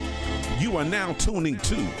You are now tuning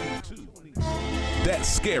to That's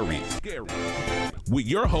Scary with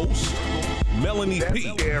your host, Melanie P.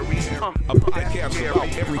 A podcast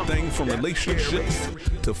about everything from relationships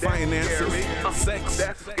to finances,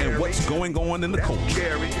 sex, and what's going on in the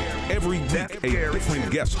culture. Every week, a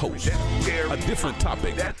different guest host, a different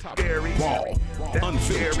topic, raw,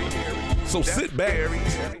 unfiltered. So sit back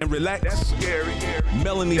and relax.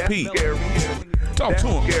 Melanie P. Talk to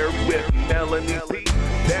him. Scary with Melanie P.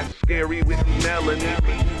 That's Scary with Melanie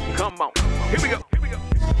P. Come on. Here we go.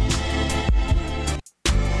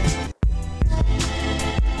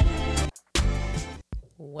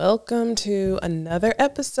 Welcome to another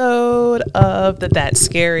episode of the That's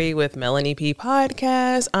Scary with Melanie P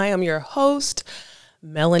podcast. I am your host,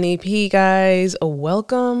 Melanie P, guys.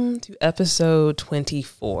 Welcome to episode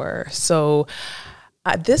 24. So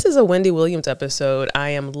this is a Wendy Williams episode. I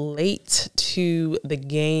am late to the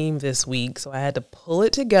game this week, so I had to pull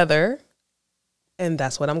it together, and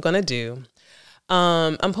that's what I'm going to do.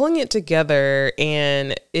 I'm pulling it together,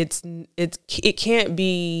 and it can't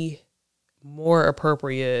be more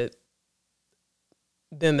appropriate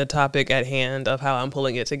than the topic at hand of how I'm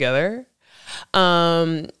pulling it together.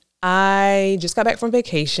 I just got back from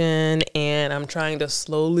vacation and I'm trying to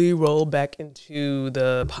slowly roll back into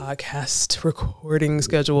the podcast recording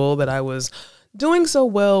schedule that I was doing so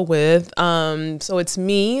well with. So it's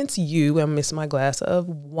me, it's you. I'm missing my glass of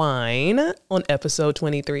wine on episode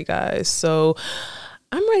 23, guys. So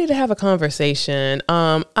I'm ready to have a conversation.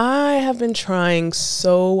 I have been trying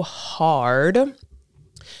so hard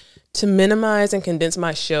to minimize and condense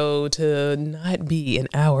my show to not be an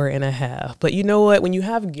hour and a half. But you know what? When you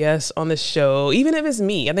have guests on the show, even if it's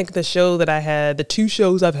me, I think the show that I had, the two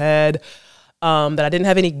shows I've had that I didn't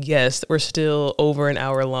have any guests were still over an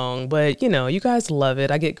hour long. But, you know, you guys love it.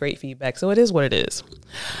 I get great feedback. So it is what it is.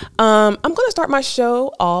 I'm going to start my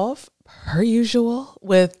show off, per usual,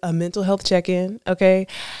 with a mental health check-in. Okay.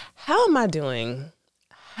 How am I doing?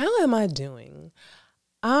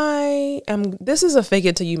 This is a fake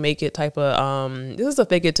it till you make it type of, this is a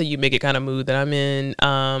fake it till you make it kind of mood that I'm in.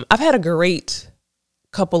 I've had a great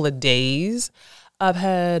couple of days. I've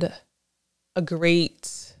had a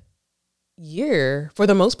great year for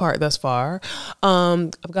the most part thus far.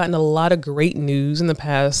 I've gotten a lot of great news in the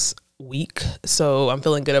past week, so I'm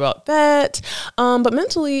feeling good about that. But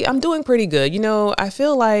mentally, I'm doing pretty good. You know, I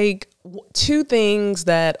feel like two things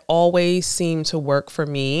that always seem to work for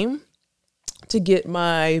me to get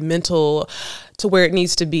my mental to where it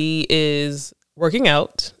needs to be is working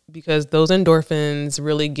out, because those endorphins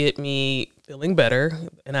really get me feeling better,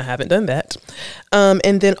 and I haven't done that.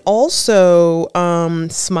 And then also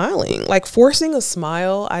smiling, like forcing a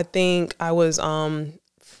smile. I think I was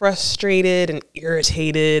frustrated and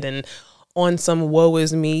irritated and on some woe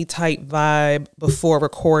is me type vibe before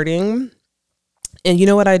recording. And you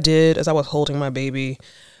know what I did as I was holding my baby?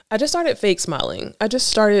 I just started fake smiling.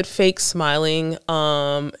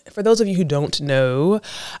 For those of you who don't know,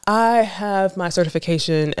 I have my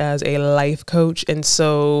certification as a life coach. And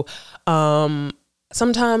so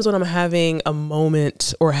sometimes when I'm having a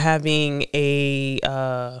moment or having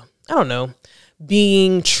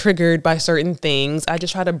being triggered by certain things, I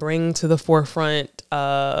just try to bring to the forefront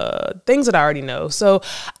things that I already know. So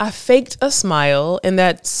I faked a smile, and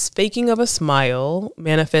that faking of a smile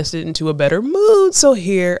manifested into a better mood. So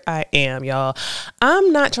here I am, y'all.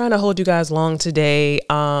 I'm not trying to hold you guys long today.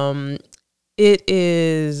 It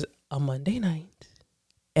is a Monday night.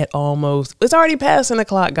 It's already past 10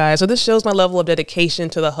 o'clock, guys. So this shows my level of dedication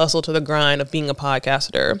to the hustle, to the grind of being a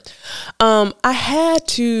podcaster. I had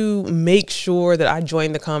to make sure that I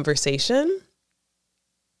joined the conversation.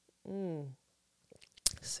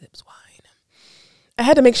 Sips wine. I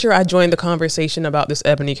had to make sure I joined the conversation about this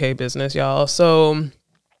Ebony K business, y'all. So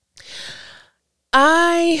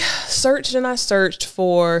I searched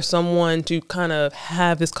for someone to kind of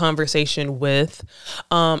have this conversation with.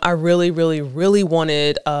 I really, really, really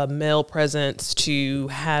wanted a male presence to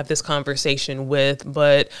have this conversation with,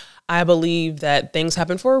 but I believe that things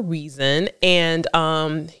happen for a reason, and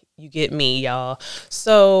you get me, y'all.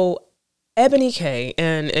 So Ebony K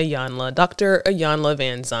and Iyanla, Dr. Iyanla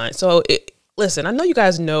Vanzant. So listen, I know you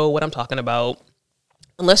guys know what I'm talking about.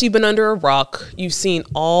 Unless you've been under a rock, you've seen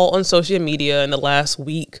all on social media in the last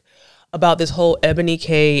week about this whole Ebony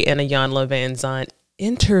K and Iyanla Vanzant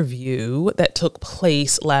interview that took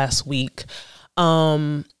place last week.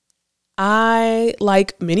 I,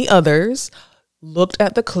 like many others, looked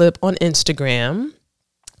at the clip on Instagram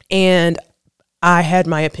and I had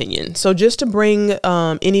my opinion. So just to bring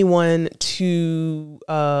anyone to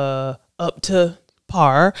up to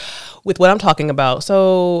par with what I'm talking about.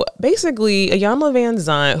 So basically, Iyanla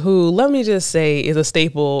Vanzant, who, let me just say, is a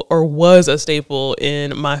staple or was a staple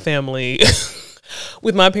in my family.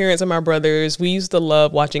 With my parents and my brothers, we used to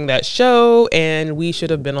love watching that show, and we should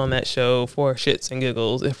have been on that show for shits and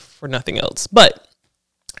giggles, if for nothing else. But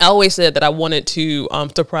I always said that I wanted to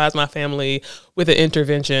surprise my family with an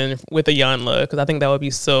intervention with Iyanla, because I think that would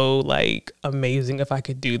be so like amazing if I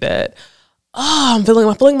could do that. Oh, I'm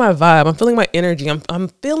feeling my vibe. I'm feeling my energy. I'm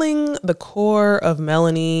feeling the core of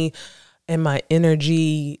Melanie and my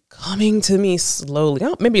energy coming to me slowly.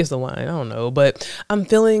 Maybe it's the wine. I don't know. But I'm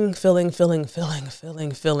feeling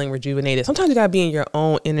rejuvenated. Sometimes you got to be in your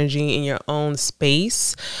own energy, in your own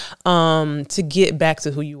space, to get back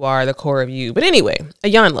to who you are, the core of you. But anyway,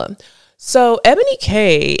 Iyanla. So Ebony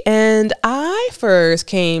K, and I first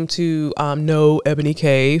came to know Ebony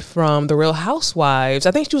K from The Real Housewives.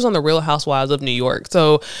 I think she was on The Real Housewives of New York.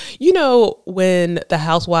 So, you know, when the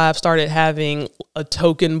housewives started having a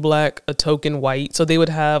token black, a token white. So they would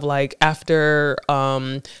have, like, after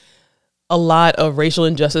a lot of racial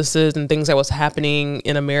injustices and things that was happening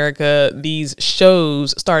in America, these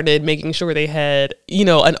shows started making sure they had, you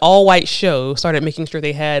know, an all white show started making sure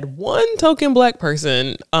they had one token black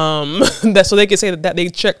person, that so they could say that they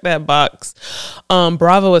checked that box.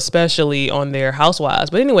 Bravo, especially on their housewives.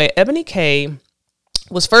 But anyway, Ebony K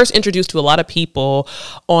was first introduced to a lot of people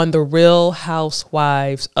on The Real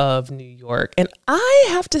Housewives of New York. And I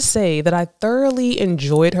have to say that I thoroughly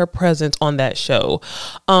enjoyed her presence on that show.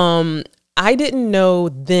 I didn't know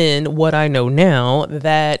then what I know now,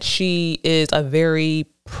 that she is a very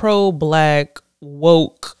pro-black,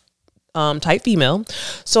 woke type female.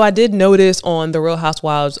 So I did notice on The Real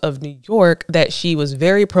Housewives of New York that she was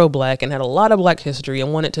very pro-black and had a lot of black history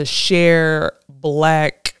and wanted to share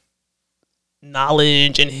black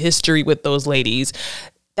knowledge and history with those ladies.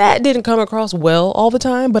 That didn't come across well all the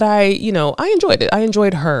time, but I enjoyed it. I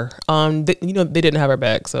enjoyed her. They didn't have her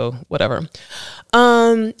back, so whatever.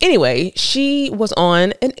 Anyway, she was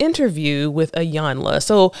on an interview with Iyanla.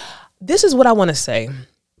 So this is what I want to say.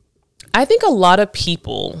 I think a lot of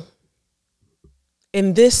people,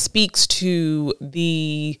 and this speaks to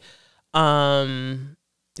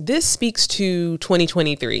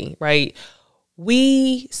 2023, right?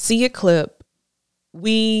 We see a clip,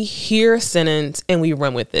 we hear a sentence, and we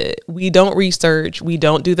run with it. We don't research. We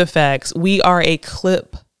don't do the facts. We are a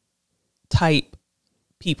clip type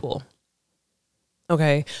people.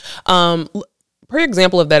 Okay. Per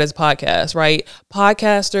example of that is podcasts, right?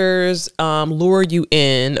 Podcasters lure you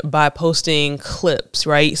in by posting clips,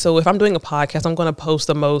 right? So if I'm doing a podcast, I'm going to post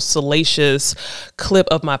the most salacious clip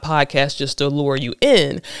of my podcast just to lure you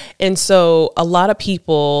in. And so a lot of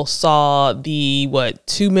people saw the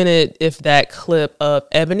 2-minute, if that, clip of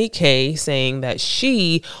Ebony K saying that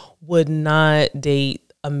she would not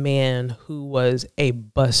date a man who was a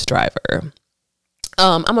bus driver.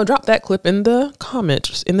 I'm going to drop that clip in the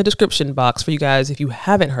comments, in the description box for you guys if you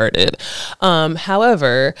haven't heard it.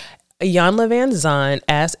 However, Iyanla Vanzant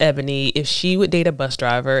asked Ebony if she would date a bus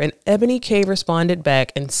driver, and Ebony K responded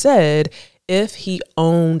back and said if he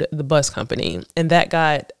owned the bus company. And that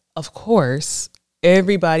got, of course,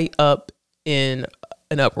 everybody up in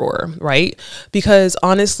an uproar, right? Because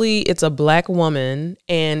honestly, it's a black woman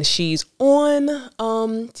and she's on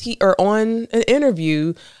on an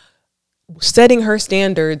interview setting her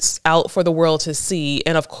standards out for the world to see.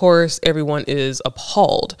 And of course, everyone is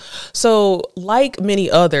appalled. So like many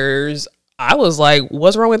others, I was like,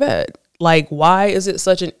 what's wrong with that? Like, why is it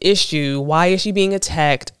such an issue? Why is she being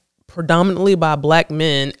attacked predominantly by black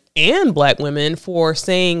men and black women for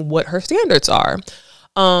saying what her standards are?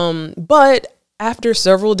 But after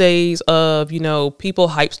several days of, people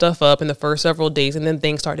hype stuff up in the first several days, and then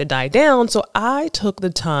things start to die down. So I took the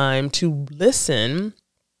time to listen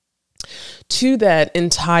to that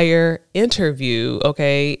entire interview,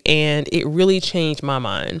 okay? And it really changed my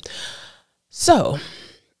mind. So,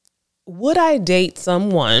 would I date a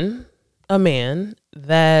man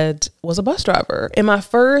that was a bus driver? And my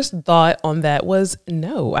first thought on that was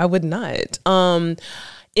no, I would not.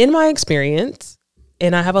 In my experience,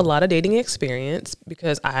 and I have a lot of dating experience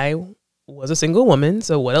because I was a single woman,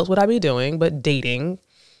 so what else would I be doing but dating?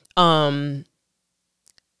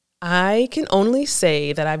 I can only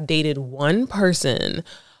say that I've dated one person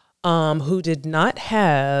who did not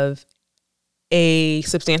have a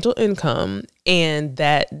substantial income, and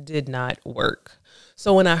that did not work.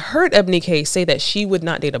 So when I heard Ebony K say that she would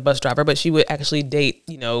not date a bus driver, but she would actually date,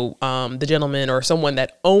 the gentleman or someone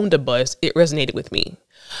that owned a bus, it resonated with me.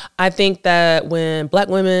 I think that when Black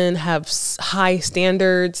women have high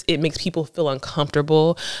standards, it makes people feel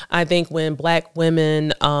uncomfortable. I think when Black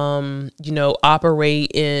women,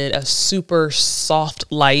 operate in a super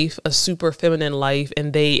soft life, a super feminine life,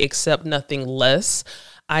 and they accept nothing less,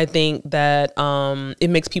 I think that it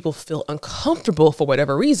makes people feel uncomfortable for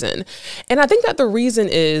whatever reason. And I think that the reason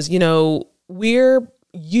is, we're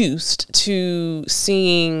used to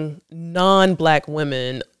seeing non-Black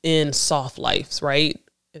women in soft lives, right?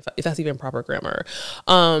 If that's even proper grammar.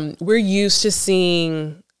 We're used to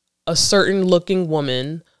seeing a certain looking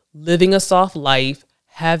woman living a soft life,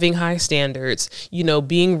 having high standards,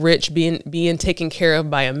 being rich, being taken care of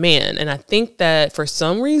by a man. And I think that for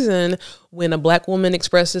some reason, when a Black woman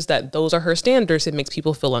expresses that those are her standards, it makes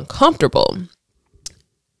people feel uncomfortable.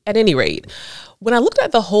 At any rate, when I looked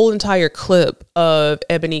at the whole entire clip of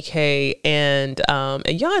Ebony K and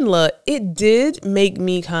Iyanla, it did make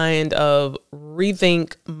me kind of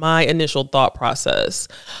rethink my initial thought process.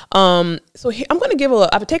 I'm going to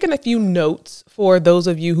I've taken a few notes for those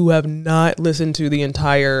of you who have not listened to the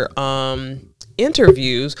entire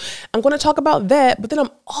interviews. I'm going to talk about that, but then I'm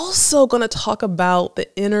also going to talk about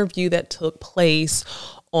the interview that took place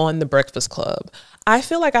on The Breakfast Club. I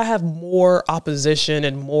feel like I have more opposition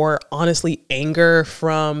and more, honestly, anger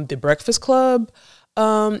from The Breakfast Club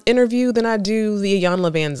interview than I do the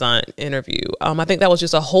Iyanla Vanzant interview. I think that was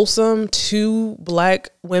just a wholesome two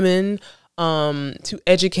Black women, two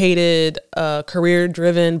educated,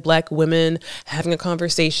 career-driven Black women having a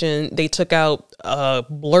conversation. They took out a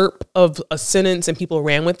blurb of a sentence and people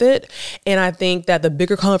ran with it. And I think that the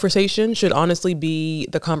bigger conversation should honestly be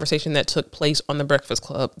the conversation that took place on The Breakfast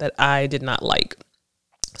Club that I did not like.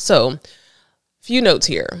 So, few notes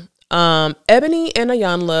here. Ebony and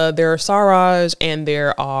Iyanla, they're Saraj and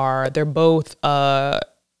they're both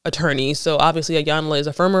attorneys. So obviously Iyanla is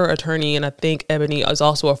a former attorney, and I think Ebony is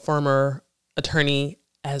also a former attorney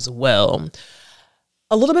as well.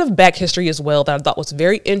 A little bit of back history as well that I thought was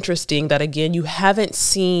very interesting, that again, you haven't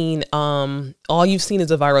seen, all you've seen is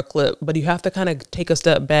a viral clip, but you have to kind of take a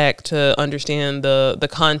step back to understand the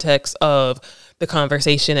context of the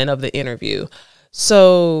conversation and of the interview.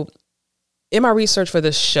 So in my research for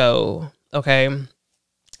this show,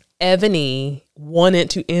 Ebony wanted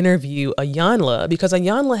to interview Iyanla because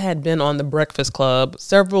Iyanla had been on The Breakfast Club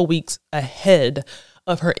several weeks ahead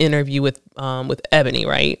of her interview with Ebony,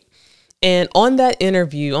 right? And on that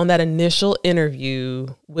interview, on that initial interview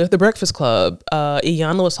with The Breakfast Club,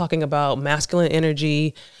 Iyanla was talking about masculine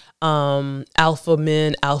energy, alpha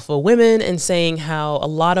men, alpha women, and saying how a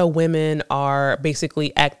lot of women are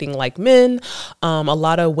basically acting like men. A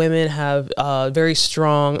lot of women have very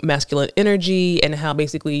strong masculine energy, and how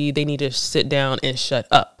basically they need to sit down and shut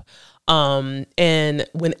up. And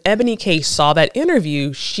when Ebony K saw that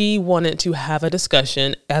interview, she wanted to have a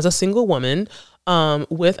discussion as a single woman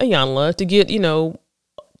with Iyanla to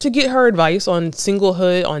get her advice on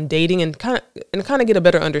singlehood, on dating, and kind of get a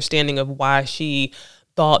better understanding of why she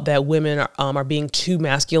thought that women are being too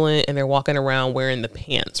masculine and they're walking around wearing the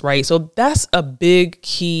pants, right? So that's a big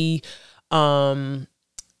key takeaway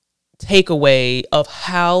of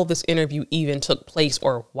how this interview even took place,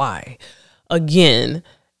 or why. Again,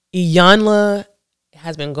 Iyanla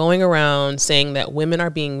has been going around saying that women are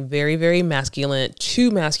being very, very masculine, too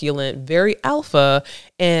masculine, very alpha.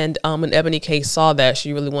 And when Ebony K saw that,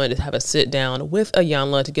 she really wanted to have a sit down with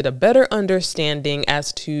Iyanla to get a better understanding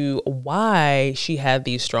as to why she had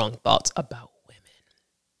these strong thoughts about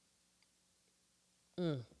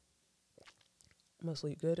women. I'm gonna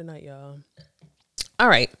sleep good tonight, y'all. All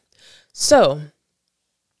right. So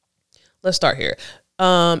let's start here.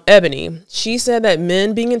 Ebony, she said that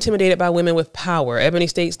men being intimidated by women with power. Ebony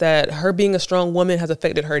states that her being a strong woman has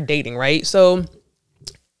affected her dating, right? So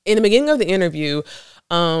in the beginning of the interview,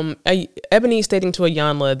 Ebony stating to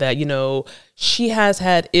Iyanla that, she has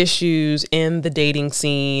had issues in the dating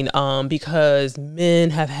scene because men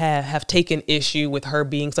have taken issue with her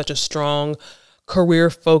being such a strong,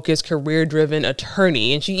 career-focused, career-driven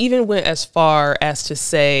attorney. And she even went as far as to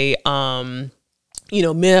say, men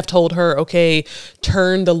have told her, okay,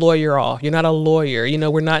 turn the lawyer off. You're not a lawyer.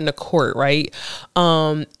 We're not in a court, right?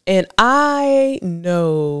 And I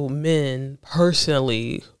know men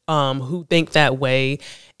personally who think that way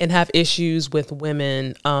and have issues with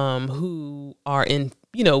women who are in,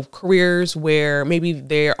 careers where maybe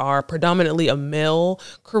they are predominantly a male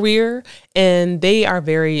career, and they are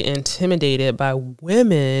very intimidated by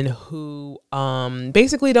women who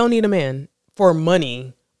basically don't need a man for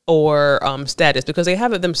money or status because they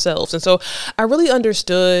have it themselves. And so I really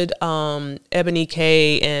understood Ebony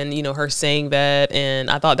K and, you know, her saying that. And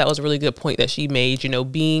I thought that was a really good point that she made, you know,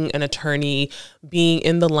 being an attorney, being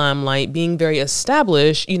in the limelight, being very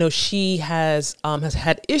established, you know, she has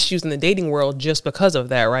had issues in the dating world just because of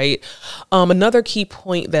that, right? Another key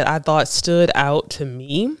point that I thought stood out to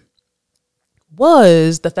me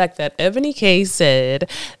was the fact that Ebony K said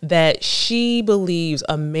that she believes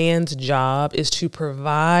a man's job is to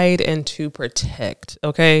provide and to protect.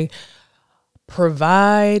 Okay.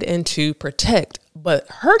 Provide and to protect. But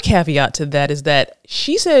her caveat to that is that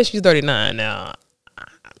she says she's 39 now.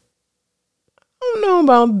 I don't know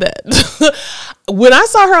about that. When I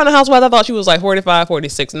saw her on The Housewives, I thought she was like 45,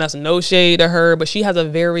 46, and that's no shade to her, but she has a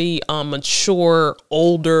very mature,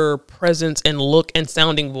 older presence and look and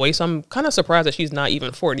sounding voice. I'm kind of surprised that she's not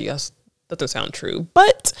even 40. That doesn't sound true,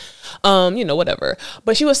 but you know, whatever.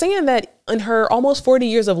 But she was saying that in her almost 40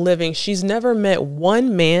 years of living, she's never met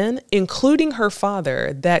one man, including her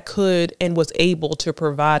father, that could and was able to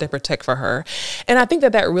provide and protect for her. And I think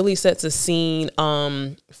that that really sets a scene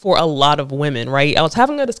for a lot of women, right? I was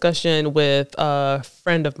having a discussion with a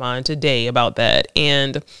friend of mine today about that.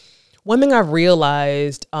 And one thing I've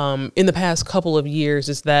realized in the past couple of years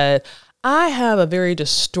is that I have a very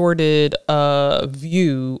distorted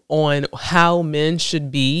view on how men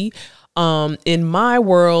should be. In my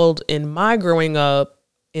world, in my growing up,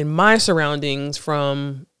 in my surroundings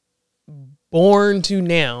from born to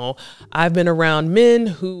now, I've been around men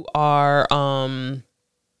who are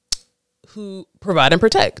who provide and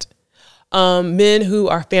protect. Men who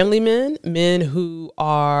are family men, men who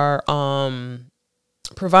are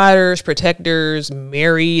providers, protectors,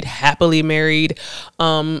 married, happily married.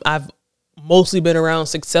 I've mostly been around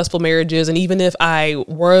successful marriages. And even if I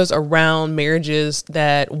was around marriages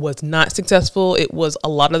that was not successful, it was a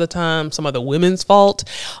lot of the time some of the women's fault.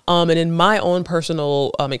 And in my own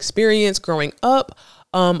personal experience growing up,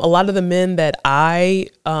 a lot of the men that I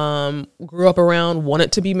grew up around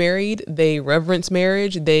wanted to be married. They reverenced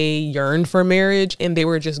marriage. They yearned for marriage, and they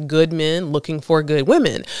were just good men looking for good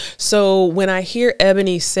women. So when I hear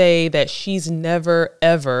Ebony say that she's never,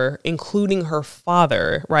 ever, including her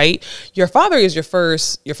father, right? Your father is your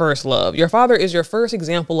first love. Your father is your first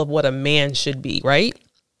example of what a man should be, right?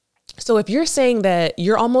 So if you're saying that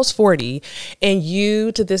you're almost 40 and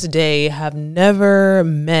you to this day have never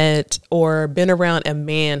met or been around a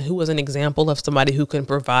man who was an example of somebody who can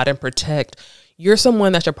provide and protect, you're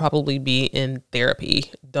someone that should probably be in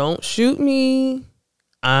therapy. Don't shoot me.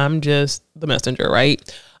 I'm just the messenger, right?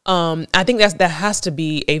 I think that has to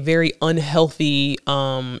be a very unhealthy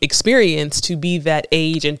experience to be that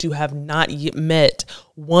age and to have not yet met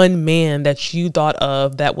one man that you thought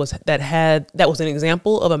of that was an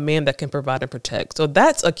example of a man that can provide and protect. So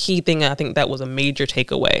that's a key thing. I think that was a major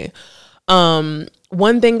takeaway.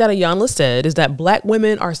 One thing that Iyanla said is that Black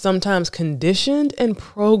women are sometimes conditioned and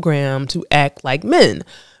programmed to act like men,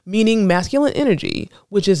 meaning masculine energy,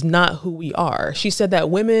 which is not who we are. She said that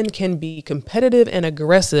women can be competitive and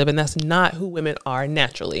aggressive, and that's not who women are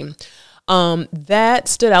naturally. That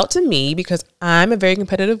stood out to me because I'm a very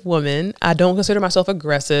competitive woman. I don't consider myself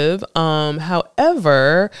aggressive.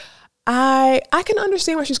 However, I can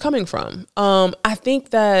understand where she's coming from. I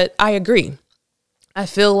think that I agree. I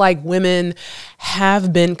feel like women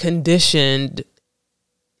have been conditioned.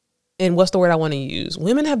 And what's the word I want to use?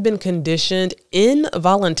 Women have been conditioned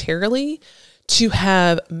involuntarily to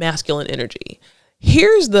have masculine energy.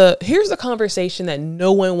 Here's the conversation that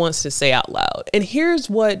no one wants to say out loud. And here's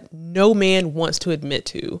what no man wants to admit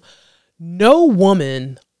to. No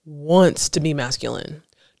woman wants to be masculine.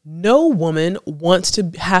 No woman wants to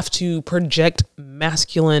have to project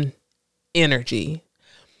masculine energy.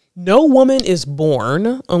 No woman is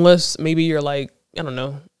born, unless maybe you're like, I don't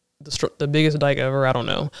know, the biggest dyke ever. I don't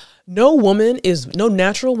know. No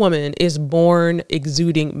natural woman is born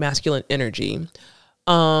exuding masculine energy.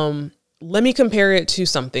 Let me compare it to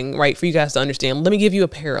something, right? For you guys to understand. Let me give you a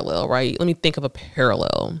parallel, right? Let me think of a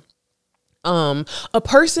parallel. A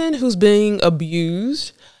person who's being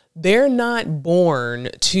abused, they're not born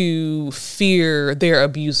to fear their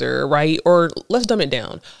abuser, right? Or let's dumb it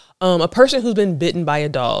down. A person who's been bitten by a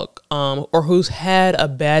dog, or who's had a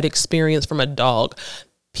bad experience from a dog.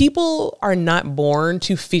 People are not born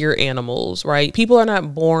to fear animals, right? People are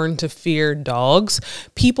not born to fear dogs.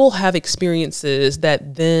 People have experiences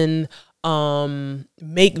that then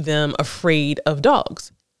make them afraid of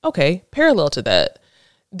dogs. Okay, parallel to that,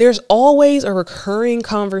 there's always a recurring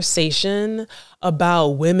conversation about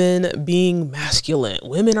women being masculine.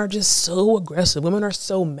 Women are just so aggressive. Women are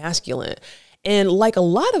so masculine. And like a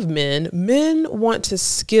lot of men want to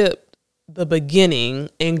skip the beginning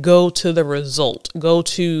and go to the result, go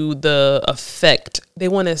to the effect. They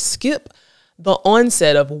want to skip the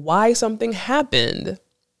onset of why something happened,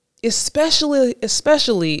 especially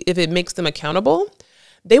if it makes them accountable.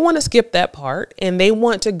 They want to skip that part and they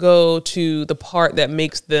want to go to the part that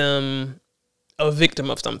makes them a victim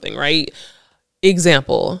of something, right?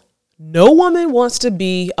 Example, no woman wants to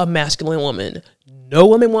be a masculine woman. No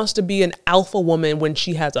woman wants to be an alpha woman when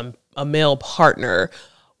she has a male partner.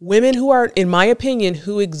 Women who are, in my opinion,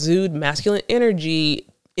 who exude masculine energy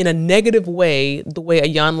in a negative way, the way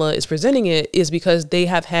Iyanla is presenting it, is because they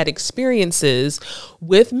have had experiences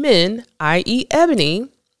with men, i.e. Ebony,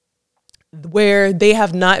 where they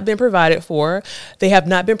have not been provided for, they have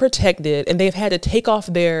not been protected, and they've had to take off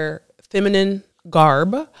their feminine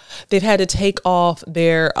garb. They've had to take off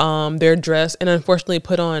their dress and unfortunately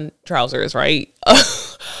put on trousers, right?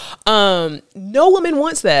 No woman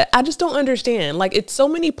wants that. I just don't understand. Like, it's so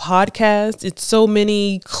many podcasts, it's so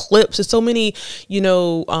many clips, it's so many,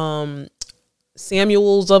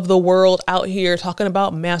 Samuels of the world out here talking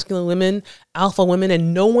about masculine women, alpha women,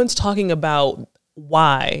 and no one's talking about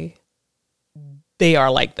why they are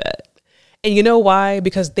like that. And you know why?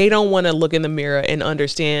 Because they don't want to look in the mirror and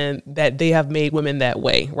understand that they have made women that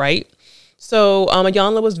way, right? So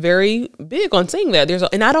Iyanla was very big on saying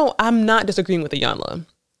that. I'm not disagreeing with Iyanla.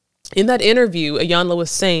 In that interview, Iyanla was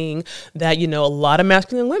saying that, a lot of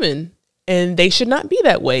masculine women, and they should not be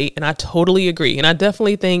that way. And I totally agree. And I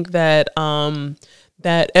definitely think that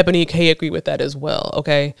that Ebony K agree with that as well.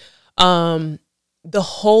 Okay. The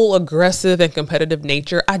whole aggressive and competitive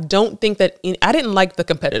nature, I don't think that I didn't like the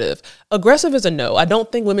competitive. Aggressive is a no. I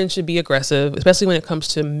don't think women should be aggressive, especially when it comes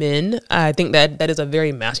to men. I think that is a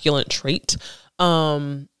very masculine trait.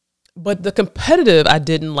 But the competitive, I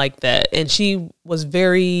didn't like that. And she was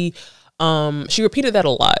very, she repeated that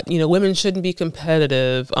a lot. Women shouldn't be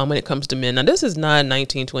competitive when it comes to men. Now, this is not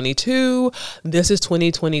 1922. This is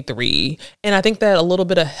 2023. And I think that a little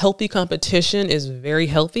bit of healthy competition is very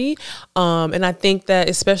healthy. And I think that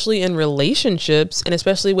especially in relationships and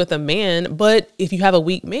especially with a man, but if you have a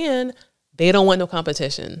weak man, they don't want no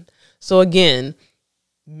competition. So again,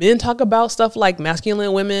 men talk about stuff like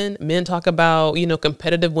masculine women. Men talk about,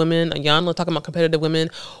 competitive women. Iyanla talking about competitive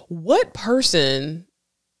women. What person...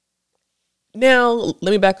 Now,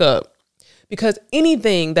 let me back up, because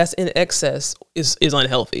anything that's in excess is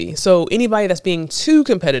unhealthy. So anybody that's being too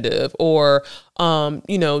competitive or,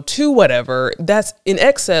 too whatever, that's in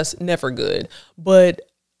excess, never good. But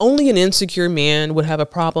only an insecure man would have a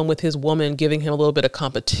problem with his woman giving him a little bit of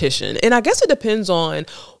competition. And I guess it depends on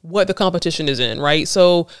what the competition is in, right?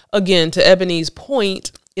 So again, to Ebony's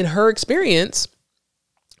point, in her experience,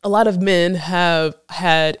 a lot of men have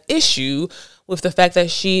had issue with the fact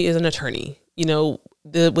that she is an attorney.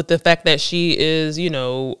 With the fact that she is,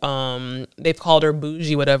 they've called her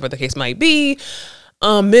bougie, whatever the case might be.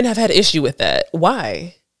 Men have had issue with that.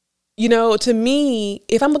 Why? To me,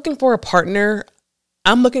 if I'm looking for a partner,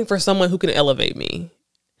 I'm looking for someone who can elevate me.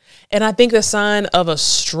 And I think the sign of a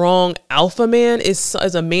strong alpha man is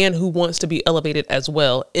a man who wants to be elevated as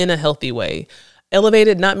well in a healthy way.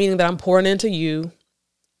 Elevated, not meaning that I'm pouring into you.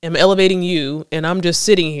 I'm elevating you and I'm just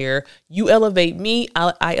sitting here. You elevate me,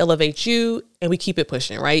 I elevate you, and we keep it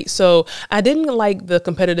pushing, right? So I didn't like the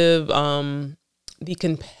competitive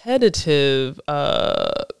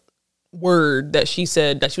word that she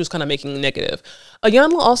said that she was kind of making negative.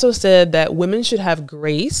 Iyanla also said that women should have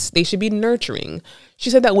grace. They should be nurturing. She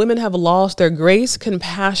said that women have lost their grace,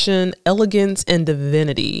 compassion, elegance, and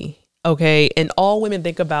divinity. Okay. And all women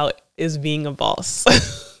think about is being a boss.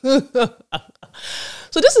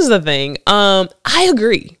 So this is the thing. I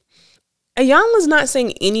agree. Iyanla's not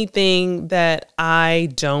saying anything that I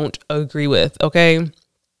don't agree with. Okay.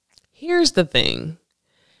 Here's the thing.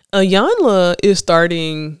 Iyanla is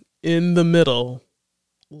starting in the middle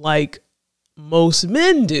like most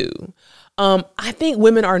men do. I think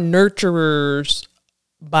women are nurturers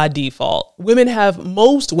by default.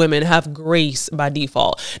 Most women have grace by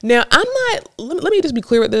default. Now, let me just be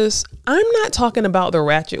clear with this. I'm not talking about the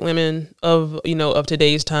ratchet women of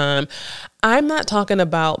today's time. I'm not talking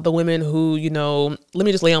about the women who, let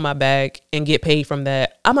me just lay on my back and get paid from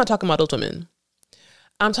that. I'm not talking about those women.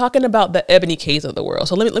 I'm talking about the Ebony K's of the world.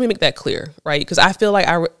 So let me make that clear, right? Because I feel like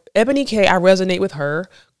Ebony K, I resonate with her.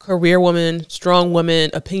 Career woman, strong woman,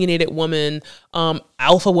 opinionated woman,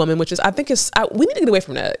 alpha woman, which is, we need to get away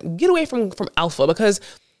from that. Get away from alpha, because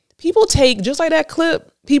people take, just like that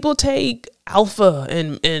clip, people take alpha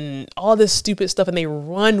and all this stupid stuff and they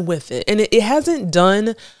run with it. And it hasn't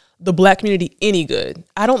done the Black community any good.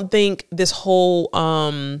 I don't think this whole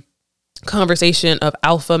conversation of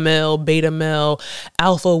alpha male, beta male,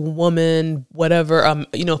 alpha woman, whatever,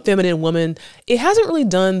 feminine woman, it hasn't really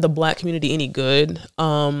done the Black community any good.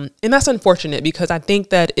 And that's unfortunate, because I think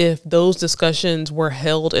that if those discussions were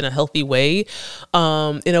held in a healthy way,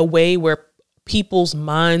 in a way where people's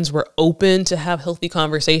minds were open to have healthy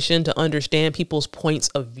conversation, to understand people's points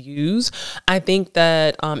of views, I think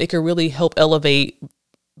that it could really help elevate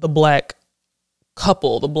the Black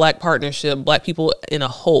couple, the Black partnership, Black people in a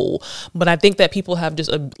whole. But I think that people have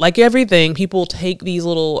just, like everything, people take these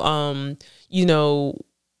little,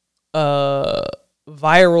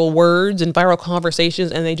 viral words and viral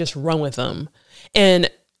conversations, and they just run with them. And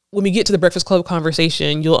when we get to the Breakfast Club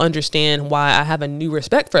conversation, you'll understand why I have a new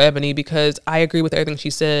respect for Ebony, because I agree with everything she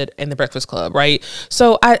said in the Breakfast Club, right?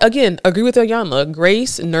 So I, again, agree with Iyanla.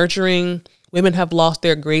 Grace, nurturing, women have lost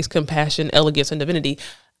their grace, compassion, elegance, and divinity.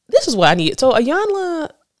 This is what I need. So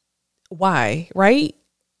Iyanla, why, right?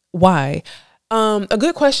 Why? A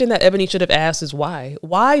good question that Ebony should have asked is why?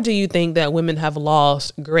 Why do you think that women have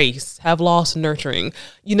lost grace, have lost nurturing?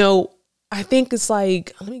 I think it's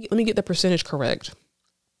like, let me get the percentage correct.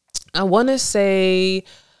 I want to say,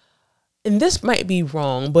 and this might be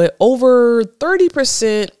wrong, but over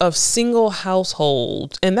 30% of single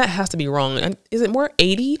households, and that has to be wrong. Is it more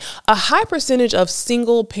 80? A high percentage of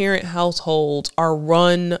single parent households are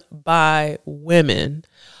run by women.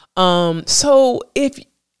 So if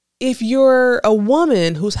you're a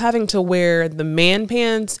woman who's having to wear the man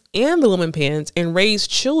pants and the woman pants and raise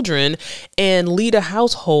children and lead a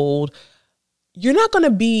household, you're not going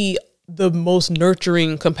to be the most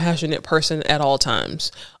nurturing, compassionate person at all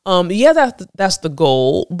times. That's the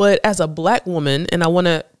goal. But as a Black woman, and I want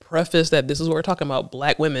to preface that this is what we're talking about,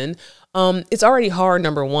 Black women, it's already hard,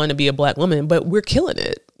 number one, to be a Black woman, but we're killing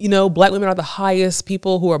it. Black women are the highest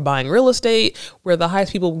people who are buying real estate. We're the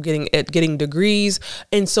highest people getting degrees.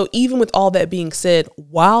 And so even with all that being said,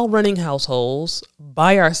 while running households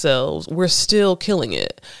by ourselves, we're still killing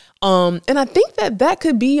it. And I think that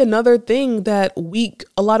could be another thing that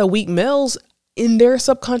a lot of weak males, in their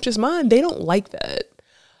subconscious mind, they don't like that.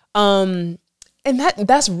 And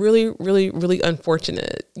that's really, really, really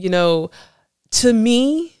unfortunate. To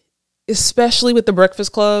me, especially with the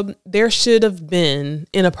Breakfast Club, there should have been,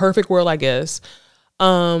 in a perfect world, I guess,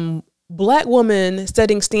 Black woman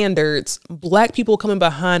setting standards, Black people coming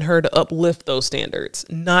behind her to uplift those standards,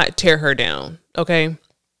 not tear her down. Okay.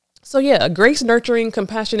 So yeah, grace, nurturing,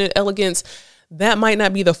 compassionate, elegance, that might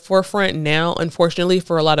not be the forefront now, unfortunately,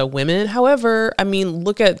 for a lot of women. However, I mean,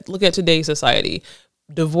 look at today's society.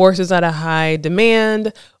 Divorce is at a high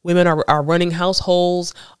demand. Women are running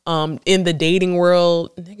households. In the dating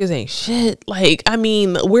world, niggas ain't shit. Like, I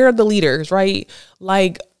mean, where are the leaders, right?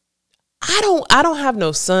 Like, I don't have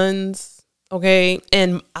no sons, okay?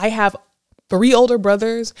 And I have 3 older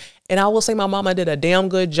brothers, and I will say my mama did a damn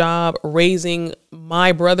good job raising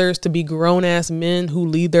my brothers to be grown ass men who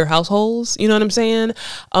lead their households. You know what I'm saying?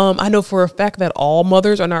 I know for a fact that all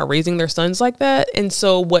mothers are not raising their sons like that. And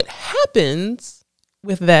so what happens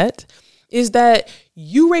with that is that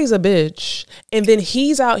you raise a bitch, and then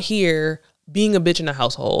he's out here being a bitch in a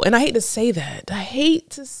household. And I hate to say that.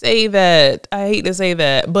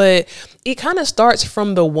 But it kind of starts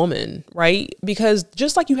from the woman, right? Because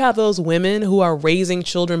just like you have those women who are raising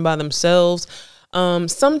children by themselves,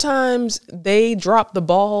 sometimes they drop the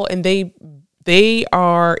ball, and they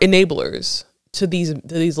are enablers to these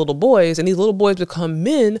little boys, and these little boys become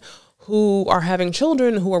men who are having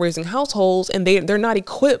children, who are raising households, and they're not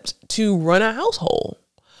equipped to run a household.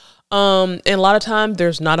 And a lot of times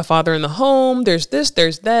there's not a father in the home. There's this,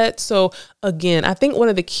 there's that. So again, I think one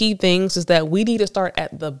of the key things is that we need to start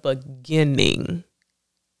at the beginning.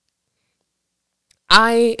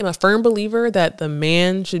 I am a firm believer that the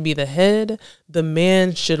man should be the head. The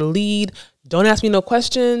man should lead. Don't ask me no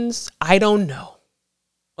questions. I don't know.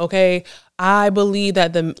 Okay. I believe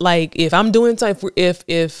that if I'm doing something,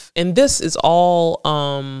 and this is all,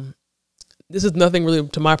 this is nothing really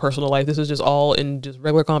to my personal life. This is just all in just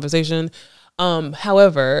regular conversation.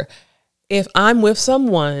 However, if I'm with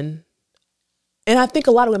someone, and I think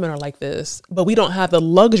a lot of women are like this, but we don't have the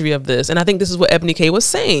luxury of this. And I think this is what Ebony K was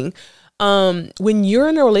saying. When you're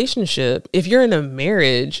in a relationship, if you're in a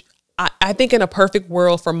marriage, I think in a perfect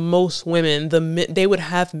world for most women, they would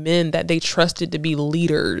have men that they trusted to be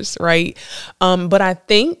leaders, right? But I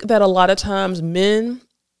think that a lot of times men,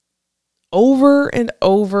 over and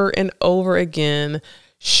over and over again,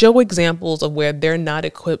 show examples of where they're not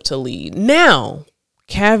equipped to lead. Now,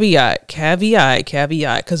 caveat,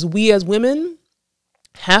 because we as women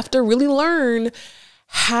have to really learn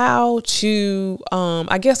how to,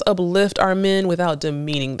 uplift our men without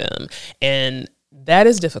demeaning them. And that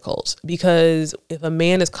is difficult, because if a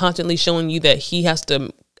man is constantly showing you that he has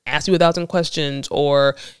to ask you 1,000 questions,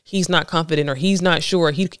 or he's not confident, or he's not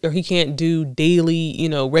sure, he can't do daily,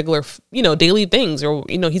 regular, daily things, or,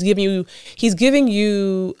 he's giving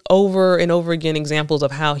you over and over again examples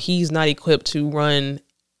of how he's not equipped to run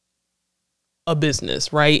a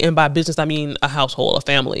business, right? And by business, I mean a household, a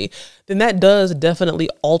family. Then that does definitely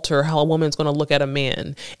alter how a woman's going to look at a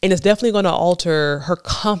man. And it's definitely going to alter her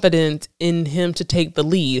confidence in him to take the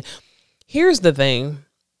lead. Here's the thing.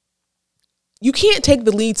 You can't take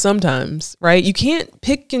the lead sometimes, right? You can't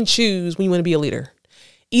pick and choose when you want to be a leader.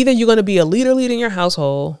 Either you're going to be a leader leading your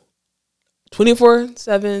household 24/7,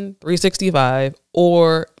 365,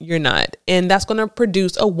 or you're not. And that's going to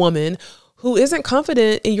produce a woman who isn't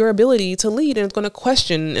confident in your ability to lead, and is going to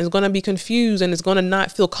question, and is going to be confused, and is going to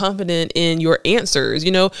not feel confident in your answers.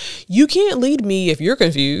 You can't lead me if you're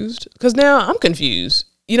confused, because now I'm confused.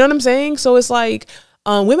 You know what I'm saying? So it's like,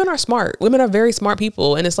 women are smart. Women are very smart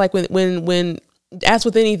people. And it's like when as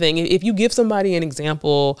with anything, if you give somebody an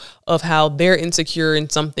example of how they're insecure in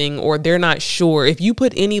something, or they're not sure, if you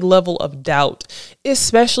put any level of doubt,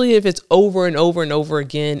 especially if it's over and over and over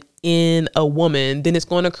again in a woman, then it's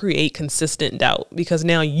going to create consistent doubt, because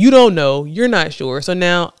now you don't know, you're not sure. So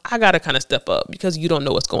now I got to kind of step up because you don't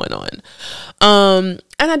know what's going on. And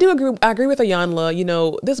I agree with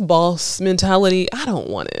Iyanla, this boss mentality. I don't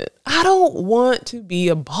want it. I don't want to be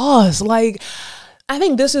a boss. Like, I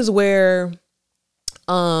think this is where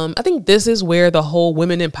the whole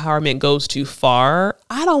women empowerment goes too far.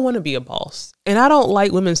 I don't want to be a boss. And I don't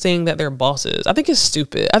like women saying that they're bosses. I think it's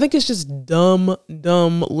stupid. I think it's just dumb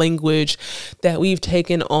language that we've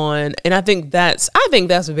taken on. And I think that's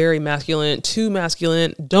very masculine, too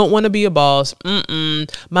masculine. Don't want to be a boss.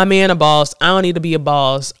 My man a boss. I don't need to be a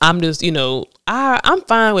boss. I'm just, I'm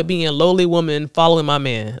fine with being a lowly woman following my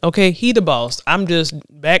man. Okay. He the boss. I'm just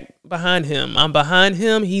back behind him. I'm behind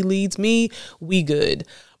him. He leads me. We good.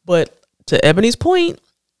 But to Ebony's point,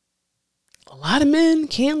 a lot of men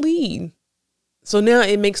can't lead. So now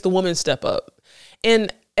it makes the woman step up.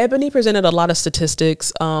 And Ebony presented a lot of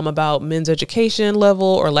statistics about men's education level,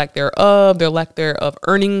 or lack thereof,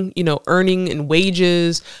 earning and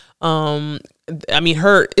wages.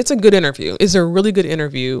 It's a good interview. It's a really good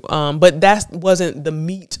interview. But that wasn't the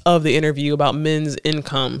meat of the interview about men's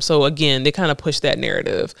income. So again, they kind of pushed that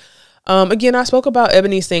narrative. Again, I spoke about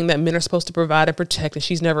Ebony saying that men are supposed to provide and protect, and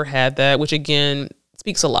she's never had that, which again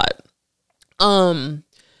speaks a lot.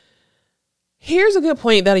 Here's a good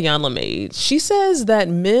point that Iyanla made. She says that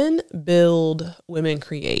men build, women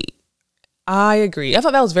create. I agree. I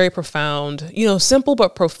thought that was very profound, simple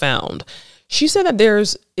but profound. She said that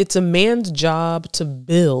it's a man's job to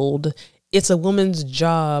build. It's a woman's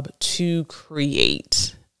job to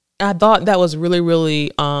create. I thought that was really,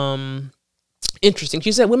 really interesting.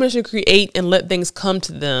 She said women should create and let things come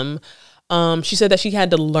to them. She said that she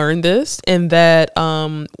had to learn this, and that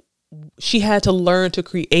she had to learn to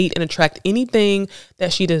create and attract anything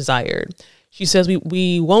that she desired. She says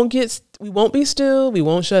we won't be still. We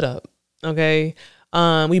won't shut up. Okay.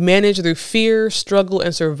 We manage through fear, struggle,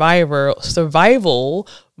 and survival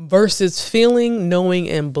versus feeling, knowing,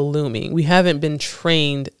 and blooming. We haven't been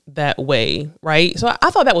trained that way. Right. So I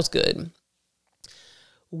thought that was good.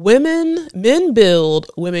 Men build,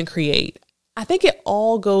 women create. I think it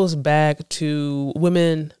all goes back to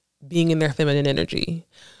women being in their feminine energy.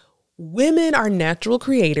 Women are natural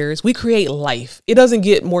creators. We create life. It doesn't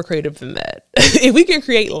get more creative than that. If we can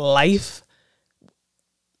create life,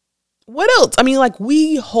 what else?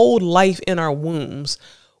 We hold life in our wombs.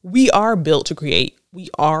 We are built to create. We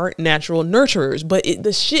are natural nurturers, but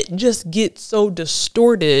the shit just gets so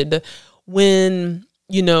distorted when,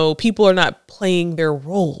 people are not playing their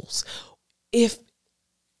roles. If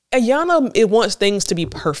Iyanla, wants things to be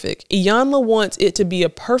perfect. Iyanla wants it to be a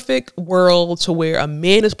perfect world to where a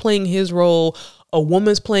man is playing his role, a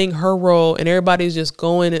woman's playing her role, and everybody's just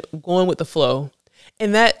going with the flow.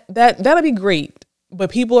 And that'll be great.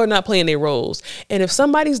 But people are not playing their roles. And if a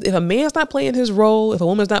man's not playing his role, if a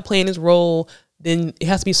woman's not playing his role, then it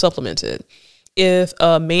has to be supplemented. If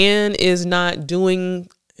a man is not doing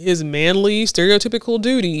his manly stereotypical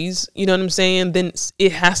duties, you know what I'm saying, then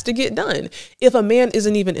it has to get done. If a man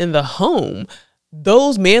isn't even in the home,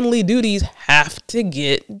 those manly duties have to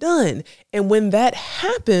get done. And when that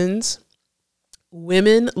happens,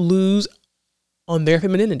 women lose on their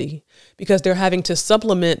femininity because they're having to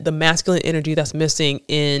supplement the masculine energy that's missing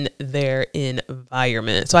in their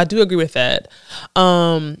environment. So I do agree with that.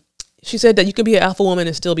 She said that you can be an alpha woman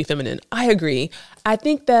and still be feminine. I agree. I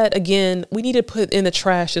think that, again, we need to put in the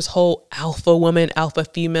trash this whole alpha woman, alpha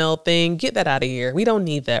female thing. Get that out of here. We don't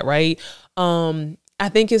need that, right? I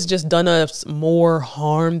think it's just done us more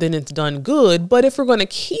harm than it's done good. But if we're going to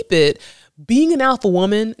keep it, being an alpha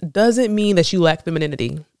woman doesn't mean that you lack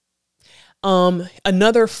femininity.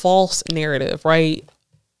 Another false narrative, right?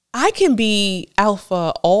 I can be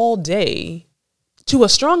alpha all day. To a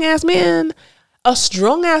strong ass man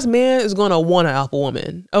is going to want an alpha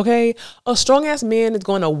woman. Okay. A strong ass man is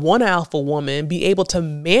going to want an alpha woman, be able to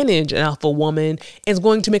manage an alpha woman, and is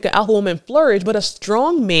going to make an alpha woman flourish. But a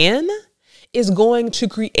strong man is going to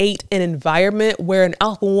create an environment where an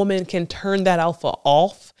alpha woman can turn that alpha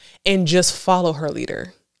off and just follow her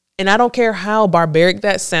leader. And I don't care how barbaric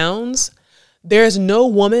that sounds. There's no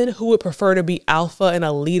woman who would prefer to be alpha and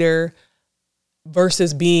a leader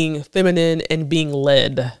versus being feminine and being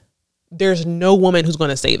led. There's no woman who's going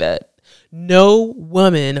to say that. No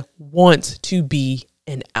woman wants to be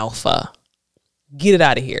an alpha. Get it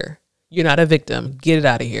out of here. You're not a victim. Get it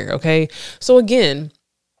out of here. Okay. So again,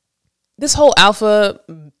 this whole alpha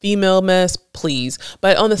female mess, please.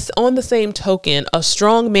 But on the same token, a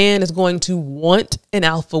strong man is going to want an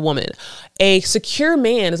alpha woman. A secure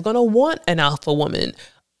man is going to want an alpha woman.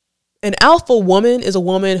 An alpha woman is a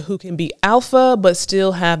woman who can be alpha, but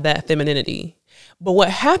still have that femininity. But what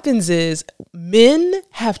happens is men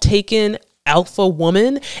have taken alpha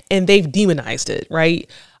woman and they've demonized it, right?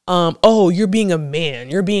 Oh, you're being a man.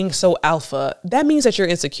 You're being so alpha. That means that you're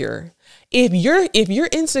insecure. If you're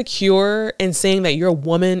insecure and saying that your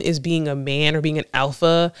woman is being a man or being an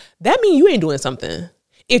alpha, that means you ain't doing something.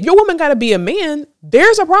 If your woman got to be a man,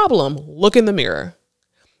 there's a problem. Look in the mirror.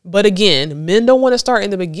 But again, men don't want to start in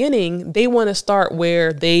the beginning. They want to start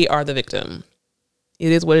where they are the victim.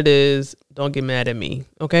 It is what it is. Don't get mad at me.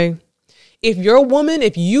 Okay. If your woman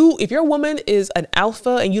is an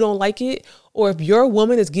alpha and you don't like it, or if your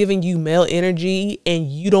woman is giving you male energy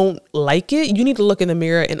and you don't like it, you need to look in the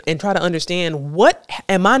mirror and try to understand, what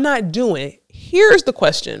am I not doing? Here's the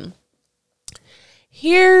question.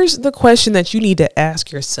 Here's the question that you need to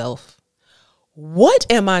ask yourself.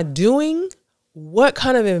 What am I doing? What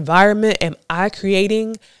kind of environment am I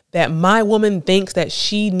creating that my woman thinks that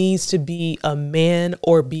she needs to be a man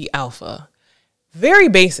or be alpha? Very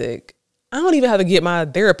basic. I don't even have to get my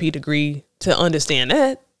therapy degree to understand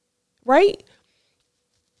that, right?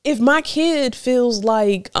 If my kid feels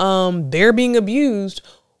like they're being abused,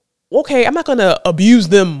 okay, I'm not going to abuse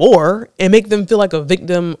them more and make them feel like a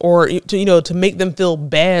victim, or to make them feel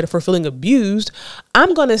bad for feeling abused.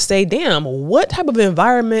 I'm going to say, damn, what type of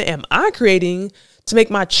environment am I creating to make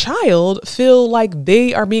my child feel like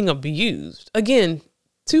they are being abused? Again,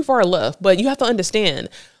 too far left, but you have to understand,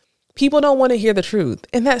 people don't want to hear the truth,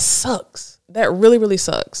 and that sucks. That really, really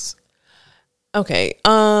sucks. Okay.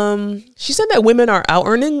 She said that women are out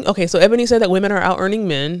earning. Okay. So Ebony said that women are out earning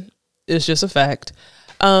men. It's just a fact.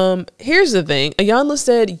 Here's the thing. Ayanla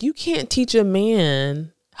said, you can't teach a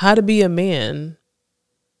man how to be a man.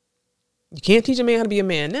 You can't teach a man how to be a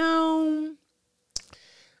man. Now,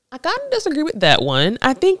 I kind of disagree with that one.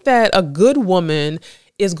 I think that a good woman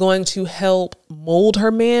is going to help mold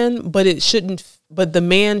her man, but the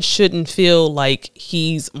man shouldn't feel like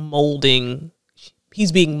he's being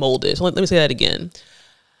molded. So let me say that again.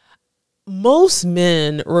 Most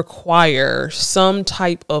men require some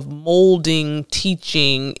type of molding,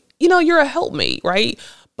 teaching. You're a helpmate, right?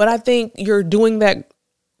 But I think you're doing that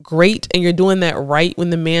great and you're doing that right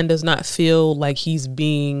when the man does not feel like he's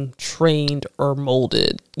being trained or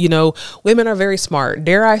molded. Women are very smart.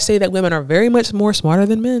 Dare I say that women are very much more smarter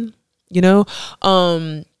than men,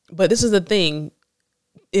 but this is the thing.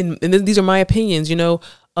 These are my opinions,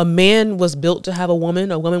 a man was built to have a woman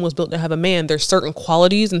was built to have a man. There's certain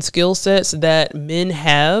qualities and skill sets that men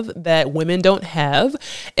have that women don't have.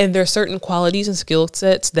 And there's certain qualities and skill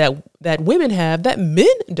sets that women have that men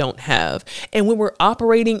don't have. And when we're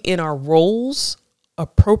operating in our roles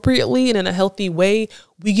appropriately and in a healthy way,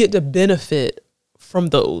 we get to benefit from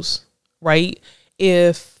those, right?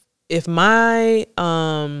 If my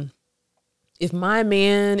man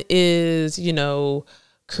is,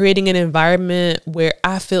 creating an environment where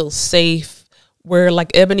I feel safe, where,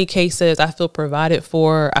 like Ebony K says, I feel provided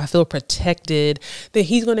for, I feel protected, then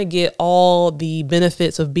he's going to get all the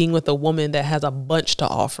benefits of being with a woman that has a bunch to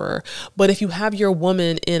offer. But if you have your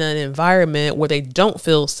woman in an environment where they don't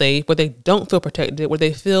feel safe, where they don't feel protected, where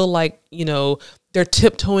they feel like, they're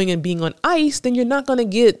tiptoeing and being on ice, then you're not going to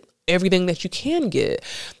get everything that you can get.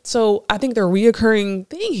 So I think the reoccurring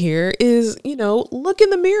thing here is, look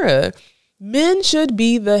in the mirror. Men should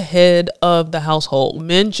be the head of the household.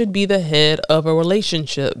 Men should be the head of a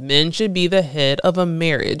relationship. Men should be the head of a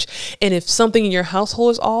marriage. And if something in your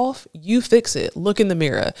household is off, you fix it. Look in the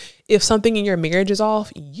mirror. If something in your marriage is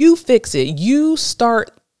off, you fix it. You start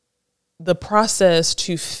the process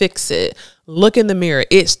to fix it. Look in the mirror.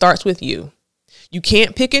 It starts with you. You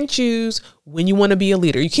can't pick and choose when you want to be a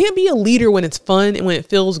leader. You can't be a leader when it's fun and when it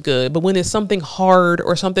feels good, but when it's something hard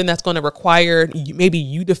or something that's going to require maybe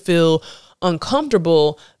you to feel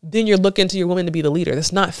uncomfortable, then you're looking to your woman to be the leader.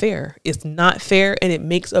 That's not fair. It's not fair, and it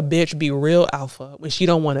makes a bitch be real alpha when she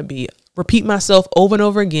don't want to be. Repeat myself over and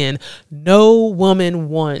over again. No woman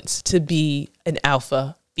wants to be an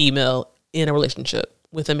alpha female in a relationship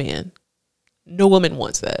with a man. No woman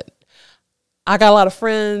wants that. I got a lot of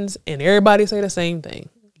friends and everybody say the same thing.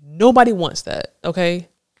 Nobody wants that. Okay.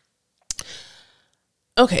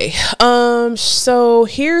 So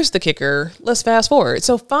here's the kicker. Let's fast forward.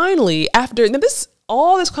 So finally, after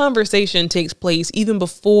all this conversation takes place even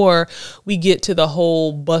before we get to the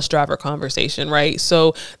whole bus driver conversation, right?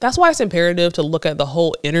 So that's why it's imperative to look at the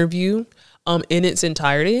whole interview in its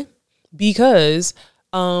entirety, because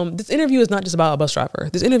this interview is not just about a bus driver.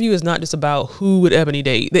 This interview is not just about who would Ebony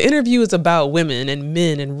date. The interview is about women and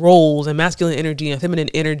men and roles and masculine energy and feminine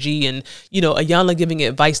energy and, Iyanla giving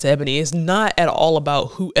advice to Ebony. It's not at all about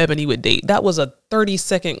who Ebony would date. That was a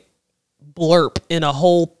 30-second blurb in a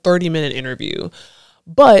whole 30-minute interview.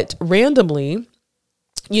 But randomly,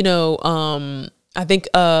 I think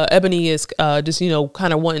Ebony is just,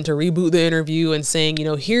 kind of wanting to reboot the interview and saying,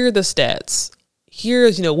 here are the stats.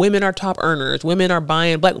 Here's, women are top earners. Women are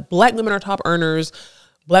buying, black women are top earners.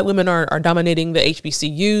 Black women are dominating the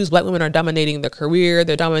HBCUs. Black women are dominating the career.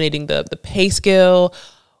 They're dominating the pay scale.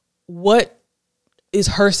 What is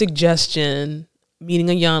her suggestion, meaning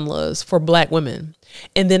Iyanla's, for black women?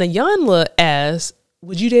 And then Iyanla asks,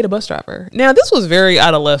 would you date a bus driver? Now, this was very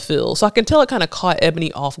out of left field. So I can tell it kind of caught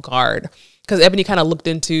Ebony off guard because Ebony kind of looked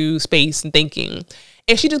into space and thinking.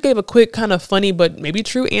 And she just gave a quick kind of funny, but maybe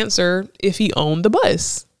true answer if he owned the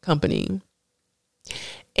bus company.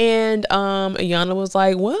 And Iyanla was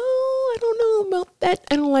like, well, I don't know about that.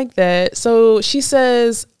 I don't like that. So she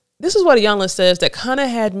says, this is what Iyanla says that kind of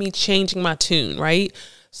had me changing my tune, right?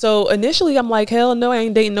 So initially I'm like, hell no, I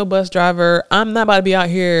ain't dating no bus driver. I'm not about to be out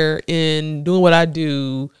here and doing what I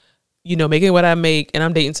do, making what I make, and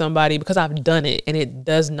I'm dating somebody because I've done it and it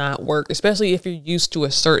does not work, especially if you're used to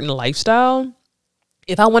a certain lifestyle.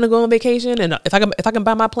 If I want to go on vacation and if I can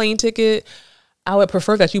buy my plane ticket, I would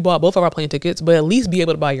prefer that you bought both of our plane tickets, but at least be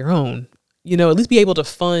able to buy your own, at least be able to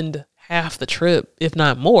fund half the trip, if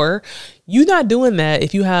not more. You're not doing that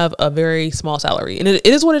if you have a very small salary, and it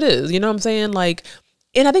is what it is. You know what I'm saying? Like,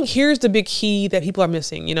 and I think here's the big key that people are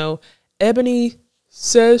missing. Ebony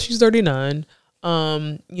says she's 39.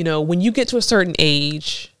 When you get to a certain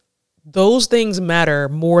age, those things matter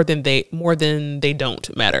more than they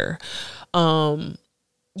don't matter.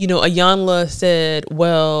 Iyanla said,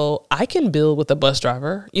 well, I can build with a bus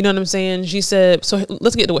driver. You know what I'm saying? She said, so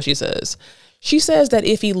let's get to what she says. She says that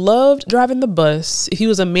if he loved driving the bus, if he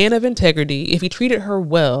was a man of integrity, if he treated her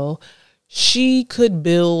well, she could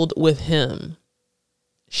build with him.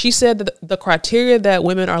 She said that the criteria that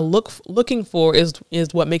women are looking for is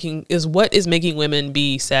what is making women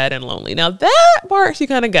be sad and lonely. Now that part, she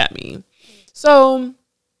kind of got me. So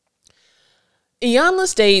Iyanla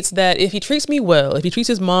states that if he treats me well, if he treats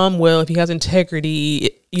his mom well, if he has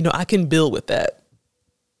integrity, I can build with that.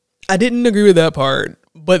 I didn't agree with that part,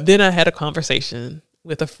 but then I had a conversation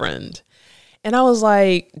with a friend and I was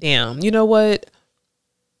like, damn, you know what?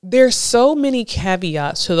 There's so many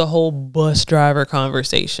caveats to the whole bus driver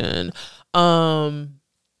conversation,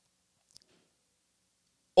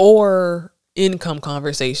 or income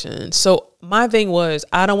conversation. So my thing was,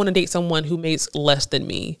 I don't want to date someone who makes less than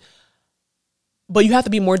me. But you have to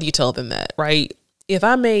be more detailed than that, right? If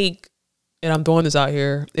I make, and I'm throwing this out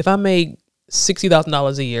here, if I make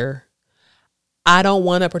 $60,000 a year, I don't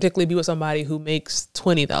want to particularly be with somebody who makes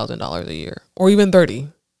 $20,000 a year or even 30,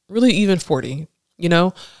 really even 40,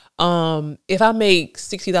 If I make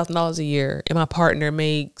 $60,000 a year and my partner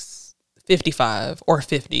makes 55 or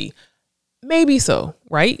 50, maybe so,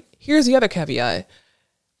 right? Here's the other caveat.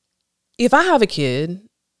 If I have a kid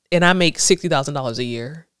and I make $60,000 a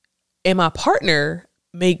year, and my partner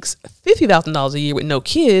makes $50,000 a year with no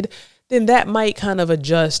kid, then that might kind of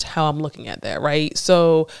adjust how I'm looking at that, right?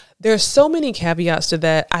 So there's so many caveats to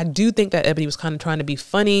that. I do think that Ebony was kind of trying to be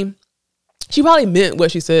funny. She probably meant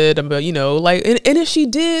what she said, but and if she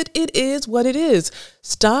did, it is what it is.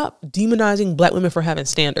 Stop demonizing black women for having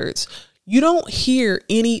standards. You don't hear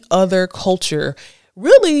any other culture.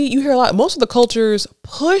 Really, you hear a lot. Most of the cultures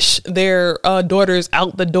push their daughters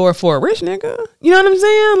out the door for a rich nigga. You know what I'm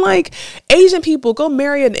saying? Like Asian people go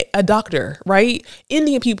marry a doctor, right?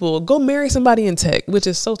 Indian people go marry somebody in tech, which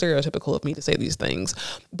is so stereotypical of me to say these things.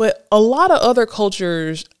 But a lot of other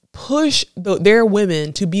cultures push their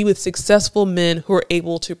women to be with successful men who are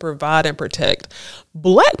able to provide and protect.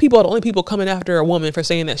 Black people are the only people coming after a woman for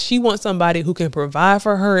saying that she wants somebody who can provide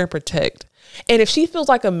for her and protect. And if she feels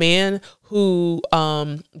like a man who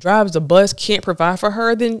drives a bus can't provide for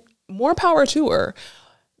her, then more power to her.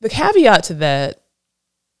 The caveat to that,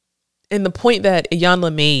 and the point that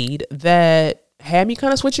Iyanla made that had me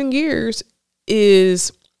kind of switching gears,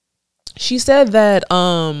 is she said that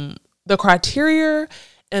the criteria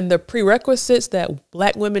and the prerequisites that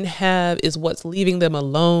Black women have is what's leaving them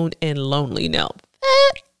alone and lonely. Now,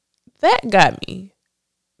 that got me.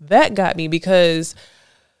 That got me because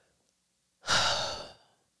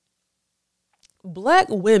Black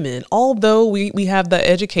women, although we have the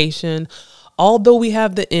education, although we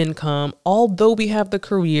have the income, although we have the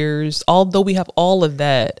careers, although we have all of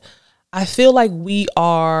that, I feel like we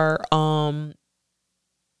are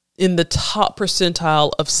in the top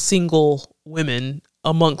percentile of single women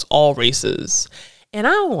amongst all races. And I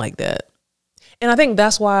don't like that. And I think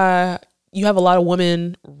that's why you have a lot of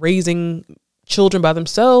women raising children by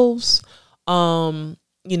themselves, being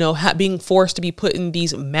forced to be put in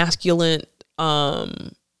these masculine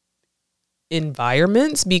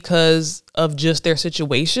environments because of just their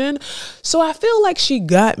situation. So I feel like she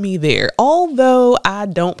got me there. Although I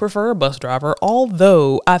don't prefer a bus driver,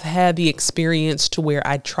 although I've had the experience to where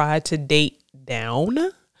I tried to date down,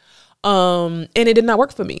 and it did not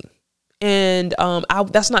work for me. And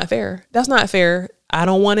that's not fair. That's not fair. I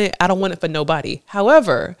don't want it. I don't want it for nobody.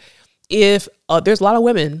 However, if there's a lot of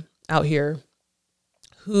women out here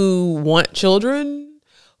who want children,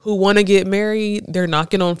 who want to get married, they're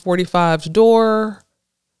knocking on 45's door.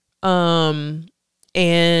 And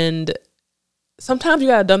sometimes you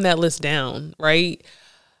got to dumb that list down, right?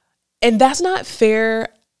 And that's not fair.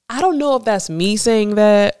 I don't know if that's me saying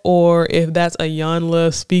that or if that's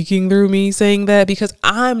Iyanla speaking through me saying that, because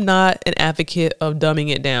I'm not an advocate of dumbing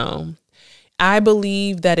it down. I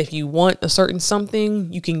believe that if you want a certain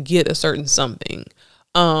something, you can get a certain something.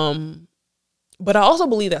 But I also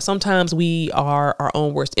believe that sometimes we are our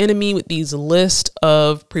own worst enemy with these lists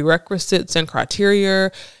of prerequisites and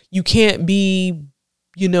criteria. You can't be,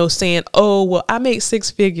 saying, oh, well, I make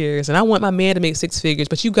 6 figures and I want my man to make 6 figures,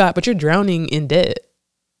 but you're drowning in debt.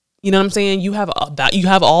 You know what I'm saying? You have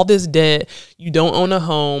all this debt. You don't own a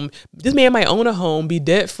home. This man might own a home, be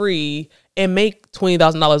debt free, and make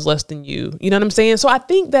 $20,000 less than you. You know what I'm saying? So I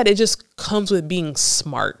think that it just comes with being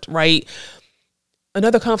smart, right?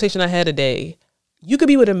 Another conversation I had today, you could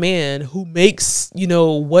be with a man who makes,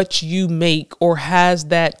 what you make or has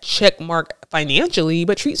that check mark financially,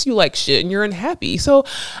 but treats you like shit and you're unhappy. So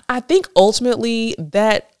I think ultimately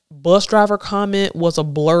that bus driver comment was a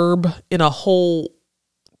blurb in a whole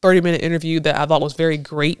 30-minute interview that I thought was very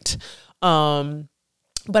great. But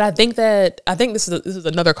I think this is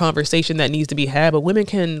another conversation that needs to be had, but women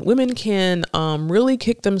can really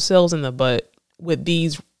kick themselves in the butt with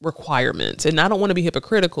these requirements. And I don't want to be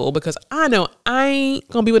hypocritical because I know I ain't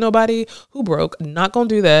gonna be with nobody who broke. Not gonna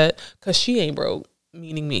do that because she ain't broke,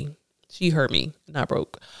 meaning me. She hurt me, not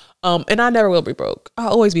broke. And I never will be broke. I'll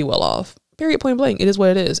always be well off. Period, point blank. It is what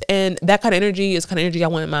it is. And that kind of energy is kind of energy I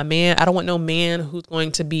want in my man. I don't want no man who's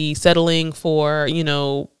going to be settling for,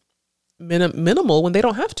 minimal when they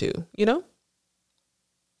don't have to,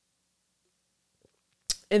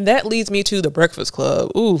 And that leads me to the Breakfast Club.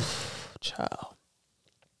 Oof, child.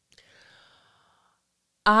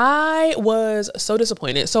 I was so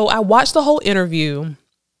disappointed. So I watched the whole interview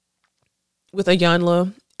with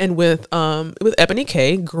Iyanla and with Ebony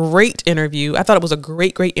K. Great interview. I thought it was a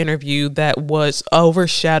great interview that was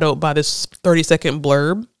overshadowed by this 30-second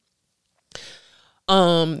blurb.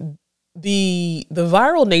 The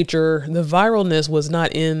viral nature, the viralness was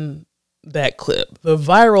not in that clip. The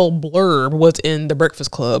viral blurb was in the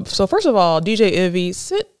Breakfast Club. So first of all, DJ Ivy,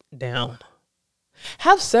 sit down.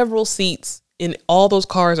 Have several seats in all those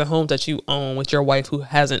cars and homes that you own with your wife who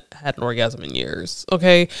hasn't had an orgasm in years.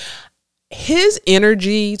 Okay. His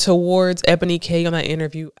energy towards Ebony K on that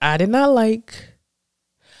interview, I did not like.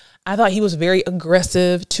 I thought he was very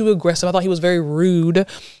aggressive, too aggressive. I thought he was very rude.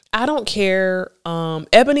 I don't care.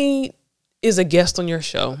 Ebony is a guest on your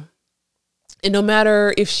show. And no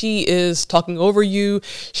matter if she is talking over you,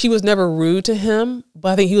 she was never rude to him, but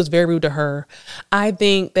I think he was very rude to her. I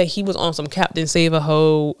think that he was on some Captain Save a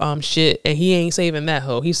Hoe shit, and he ain't saving that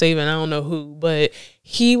hoe. He's saving I don't know who, but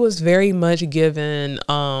he was very much given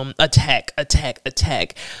attack.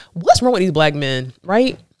 What's wrong with these black men,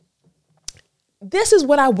 right? This is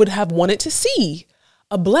what I would have wanted to see.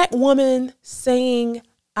 A black woman saying,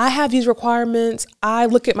 I have these requirements. I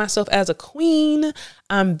look at myself as a queen.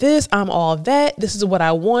 I'm this, I'm all that. This is what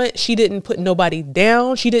I want. She didn't put nobody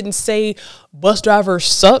down. She didn't say bus drivers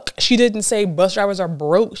suck. She didn't say bus drivers are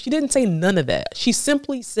broke. She didn't say none of that. She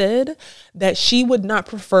simply said that she would not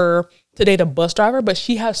prefer to date a bus driver, but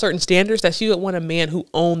she has certain standards that she would want a man who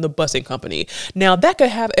owned the busing company. Now that could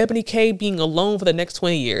have Ebony K being alone for the next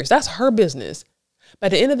 20 years. That's her business. But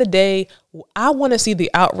at the end of the day, I want to see the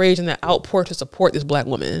outrage and the outpour to support this black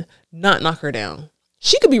woman, not knock her down.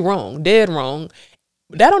 She could be wrong, dead wrong.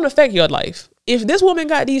 But that don't affect your life. If this woman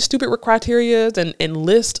got these stupid criteria and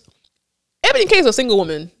list, Ebony K is a single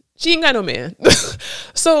woman. She ain't got no man.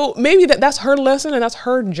 So maybe that's her lesson and that's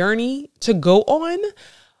her journey to go on.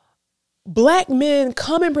 Black men,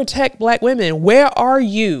 come and protect black women. Where are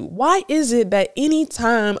you? Why is it that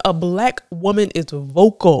anytime a black woman is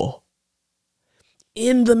vocal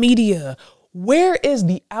in the media, where is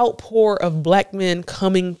the outpour of black men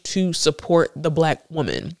coming to support the black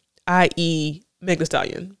woman, i.e. Meg Thee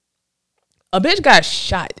Stallion? A bitch got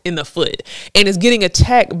shot in the foot and is getting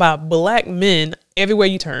attacked by black men everywhere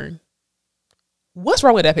you turn. What's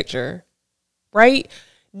wrong with that picture? Right?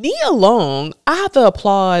 Nia Long, I have to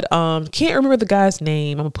applaud, can't remember the guy's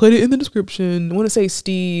name. I'm gonna put it in the description. I want to say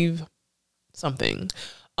Steve something.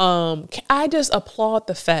 I just applaud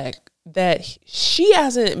the fact that she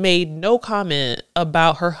hasn't made no comment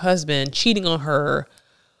about her husband cheating on her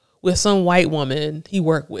with some white woman he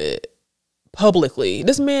worked with publicly.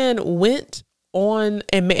 This man went on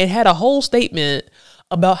and had a whole statement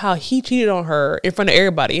about how he cheated on her in front of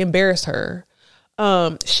everybody, embarrassed her.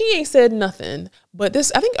 She ain't said nothing, but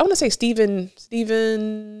this, I think I want to say Stephen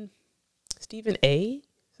A.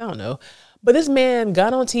 I don't know, but this man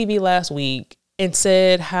got on TV last week and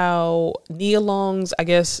said how Nia Long's, I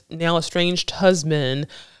guess, now estranged husband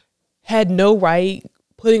had no right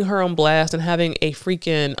putting her on blast and having a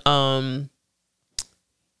freaking,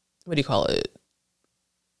 what do you call it?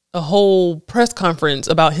 A whole press conference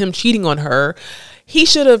about him cheating on her. He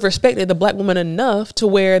should have respected the black woman enough to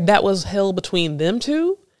where that was held between them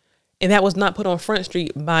two and that was not put on Front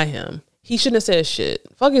Street by him. He shouldn't have said shit.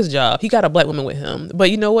 Fuck his job. He got a black woman with him. But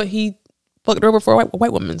you know what? He fucked her over for a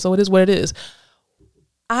white woman. So it is what it is.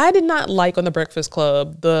 I did not like on The Breakfast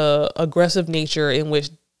Club the aggressive nature in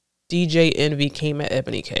which DJ Envy came at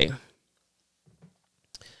Ebony K.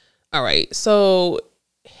 All right, so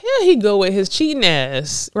here he go with his cheating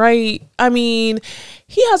ass, right? I mean,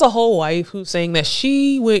 he has a whole wife who's saying that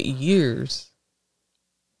she went years.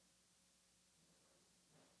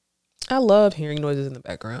 I love hearing noises in the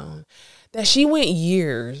background. That she went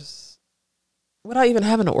years without even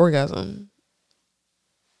having an orgasm.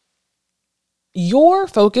 Your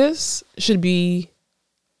focus should be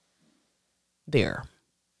there.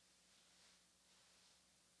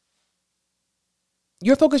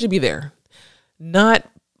 Your focus should be there, not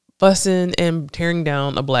fussing and tearing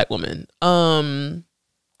down a black woman.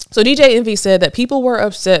 So DJ Envy said that people were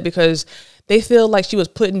upset because they feel like she was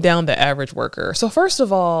putting down the average worker. So first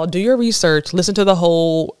of all, do your research, listen to the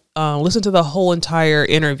whole entire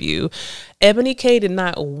interview. Ebony K did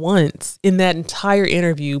not once in that entire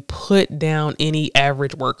interview put down any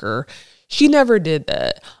average worker. She never did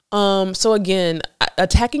that. So again,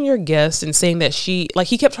 attacking your guest and saying that he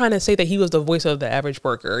kept trying to say that he was the voice of the average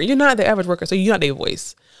worker. You're not the average worker, so you're not their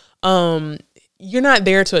voice. You're not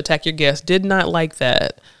there to attack your guest. Did not like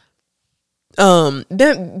that.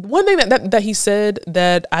 Then one thing that he said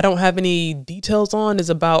that I don't have any details on is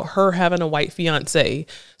about her having a white fiance.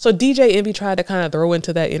 So DJ Envy tried to kind of throw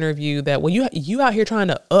into that interview that, well, you out here trying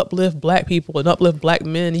to uplift black people and uplift black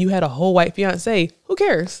men. And you had a whole white fiance. Who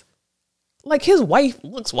cares? Like, his wife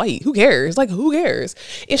looks white. Who cares? Like, who cares?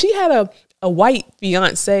 If she had a white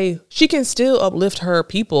fiance, she can still uplift her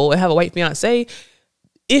people and have a white fiance.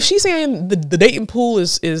 If she's saying the dating pool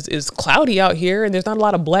is cloudy out here and there's not a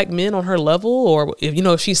lot of black men on her level, or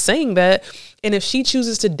if she's saying that, and if she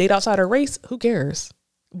chooses to date outside her race, who cares?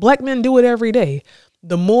 Black men do it every day.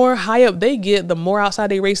 The more high up they get, the more outside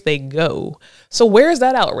their race they go. So where is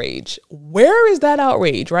that outrage? Where is that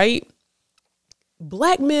outrage, right?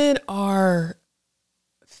 Black men are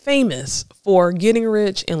famous for getting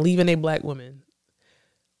rich and leaving a black woman.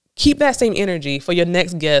 Keep that same energy for your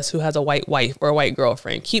next guest who has a white wife or a white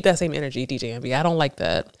girlfriend. Keep that same energy, DJ Envy. I don't like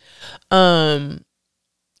that. Again,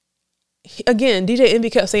 DJ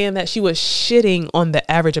Envy kept saying that she was shitting on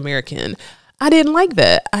the average American. I didn't like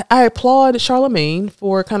that. I applaud Charlemagne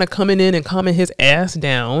for kind of coming in and calming his ass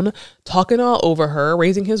down, talking all over her,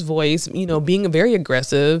 raising his voice, being very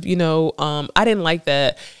aggressive. I didn't like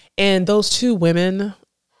that. And those two women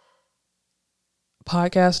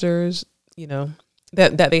podcasters,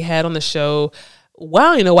 that they had on the show, well, I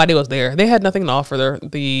don't even know why they was there. They had nothing to offer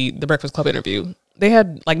the Breakfast Club interview. They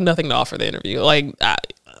had like nothing to offer the interview. Like,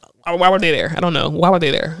 why were they there? I don't know. Why were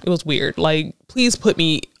they there? It was weird. Like, please put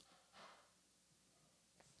me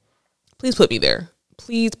there.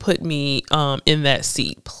 Please put me in that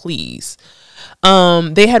seat, please.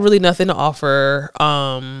 They had really nothing to offer.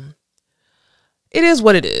 It is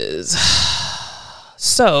what it is.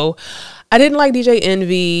 So I didn't like DJ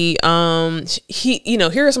Envy.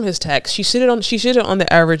 Here are some of his texts. She shitted on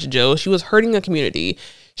the average Joe. She was hurting the community.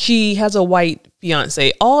 She has a white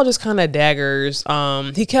fiance, all just kind of daggers.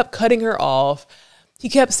 He kept cutting her off. He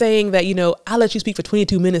kept saying that, I'll let you speak for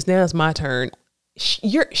 22 minutes. Now it's my turn.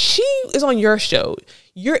 She is on your show.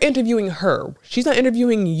 You're interviewing her. She's not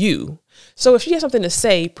interviewing you. So if she has something to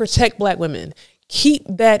say, protect Black women.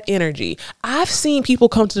 Keep that energy. I've seen people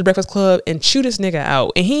come to the Breakfast Club and chew this nigga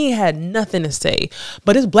out, and he ain't had nothing to say.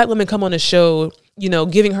 But this Black woman come on the show,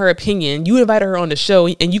 giving her opinion. You invited her on the show,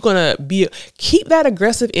 and you're gonna keep that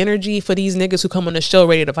aggressive energy for these niggas who come on the show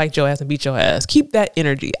ready to fight your ass and beat your ass. Keep that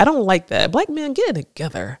energy. I don't like that. Black men, get it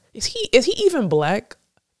together. Is he even Black?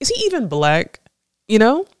 Is he even Black?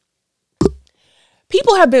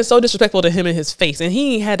 People have been so disrespectful to him in his face, and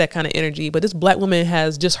he ain't had that kind of energy. But this Black woman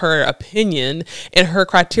has just her opinion and her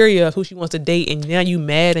criteria of who she wants to date, and now you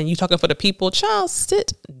mad and you talking for the people. Child,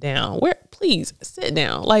 sit down. Please sit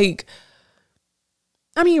down. Like,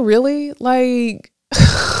 I mean, really? Like,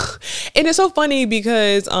 and it's so funny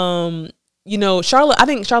because, I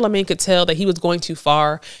think Charlamagne could tell that he was going too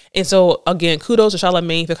far. And so, again, kudos to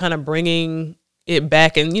Charlamagne for kind of bringing it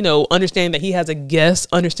back and, understanding that he has a guest,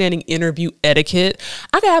 understanding interview etiquette.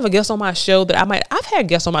 I could have a guest on my show that I've had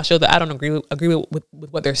guests on my show that I don't agree with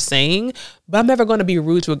what they're saying, but I'm never going to be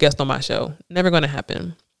rude to a guest on my show. Never going to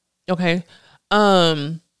happen. Okay. Now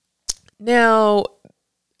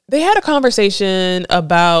they had a conversation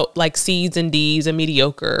about like C's and D's and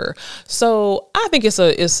mediocre. So I think it's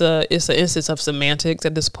an instance of semantics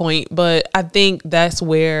at this point, but I think that's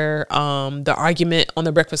where the argument on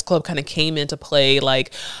the Breakfast Club kind of came into play.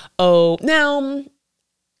 Like, now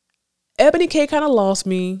Ebony K kind of lost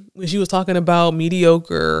me when she was talking about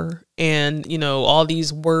mediocre and, all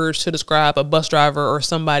these words to describe a bus driver or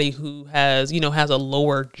somebody who has a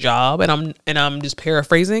lower job. And I'm just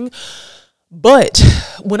paraphrasing. But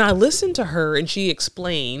when I listened to her and she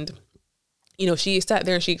explained, she sat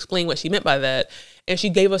there and she explained what she meant by that. And she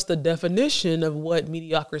gave us the definition of what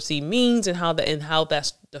mediocrity means and how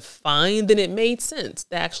that's defined. Then it made sense.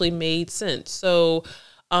 That actually made sense. So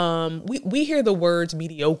we hear the words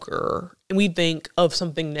mediocre and we think of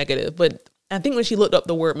something negative. But I think when she looked up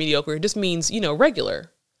the word mediocre, it just means,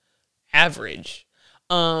 regular, average.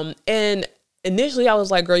 And initially I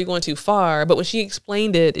was like, girl, you're going too far. But when she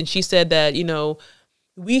explained it and she said that,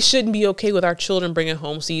 we shouldn't be okay with our children bringing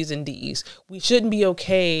home C's and D's. We shouldn't be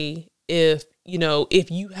okay if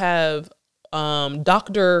you have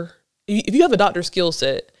if you have a doctor skill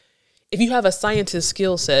set, if you have a scientist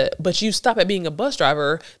skill set, but you stop at being a bus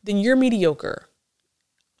driver, then you're mediocre.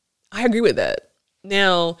 I agree with that.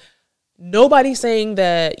 Now, nobody's saying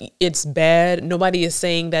that it's bad. Nobody is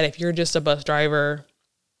saying that if you're just a bus driver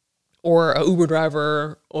or a Uber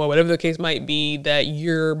driver or whatever the case might be, that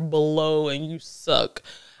you're below and you suck.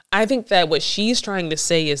 I think that what she's trying to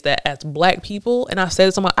say is that as Black people, and I've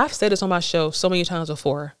said this on my show so many times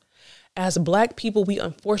before, as Black people, we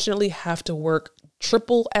unfortunately have to work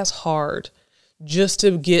triple as hard just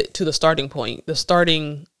to get to the starting point, the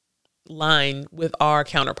starting line with our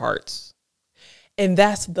counterparts. And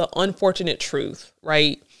that's the unfortunate truth,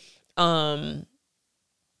 right?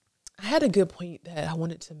 I had a good point that I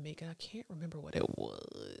wanted to make, and I can't remember what it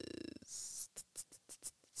was.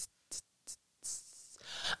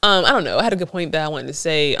 I don't know. I had a good point that I wanted to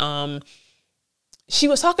say. She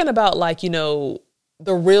was talking about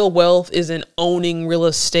the real wealth is in owning real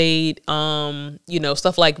estate,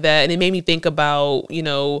 stuff like that. And it made me think about,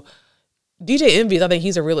 DJ Envy. I think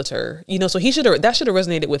he's a realtor, so that should have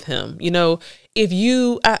resonated with him. I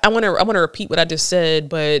want to repeat what I just said,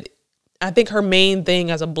 but I think her main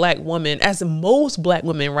thing as a Black woman, as most Black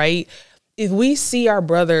women, right? If we see our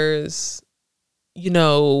brothers,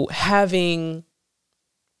 having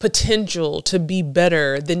potential to be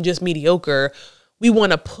better than just mediocre, we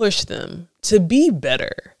want to push them to be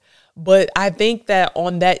better. But I think that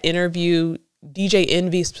on that interview, DJ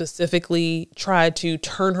Envy specifically tried to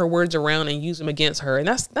turn her words around and use them against her. And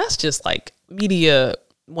that's just like media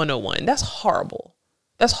 101. That's horrible.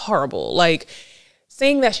 That's horrible. Like,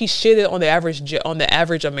 saying that she shitted on the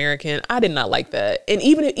average American, I did not like that. And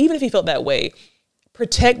even if he felt that way,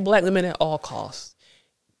 protect Black women at all costs.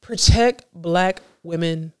 Protect Black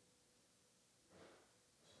women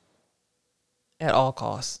at all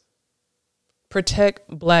costs. Protect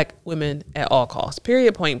Black women at all costs.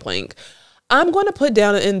 Period, point blank. I'm going to put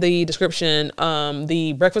down in the description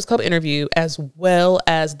the Breakfast Club interview as well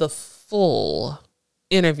as the full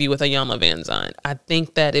interview with Iyanla Vanzant. I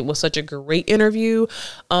think that it was such a great interview.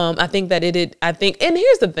 I think that and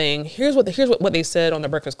here's the thing. Here's what they said on the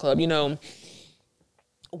Breakfast Club. You know,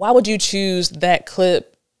 why would you choose that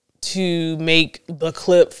clip to make the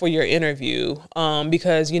clip for your interview?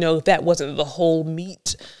 Because, you know, that wasn't the whole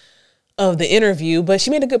meat of the interview, but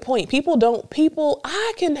she made a good point. I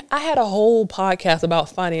had a whole podcast about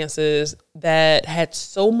finances that had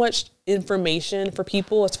so much information for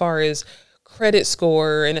people as far as credit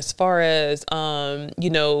score and as far as,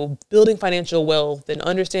 you know, building financial wealth and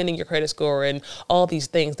understanding your credit score and all these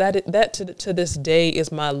things. That to this day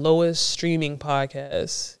is my lowest streaming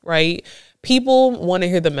podcast, right? People want to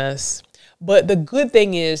hear the mess. But the good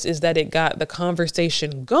thing is that it got the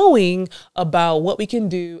conversation going about what we can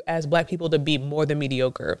do as Black people to be more than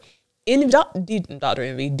mediocre. Dr.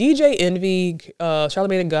 Envy, DJ Envy,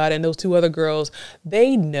 Charlamagne and God, and those two other girls,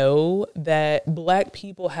 they know that Black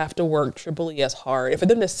people have to work triply as hard. And for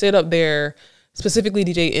them to sit up there, specifically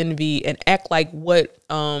DJ Envy, and act like what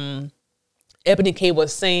Ebony K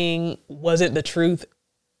was saying wasn't the truth,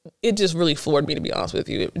 it just really floored me, to be honest with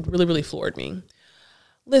you. It really, really floored me.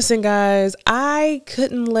 Listen, guys, I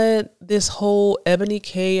couldn't let this whole Ebony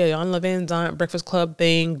K, Iyanla Vanzant Breakfast Club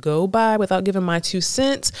thing go by without giving my 2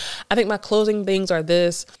 cents. I think my closing things are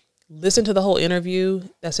this. Listen to the whole interview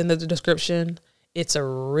that's in the description. It's a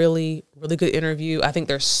really, really good interview. I think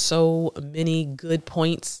there's so many good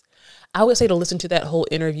points. I would say to listen to that whole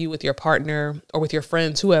interview with your partner or with your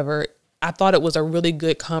friends, whoever. I thought it was a really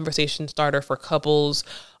good conversation starter for couples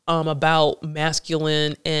about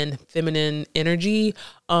masculine and feminine energy.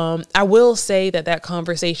 I will say that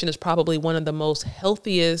conversation is probably one of the most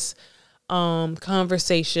healthiest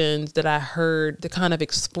conversations that I heard to kind of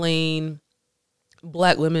explain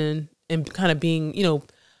Black women and kind of being, you know,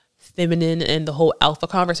 feminine and the whole alpha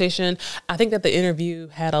conversation. I think that the interview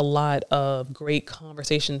had a lot of great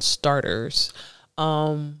conversation starters.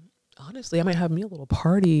 Honestly, I might have me a little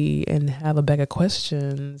party and have a bag of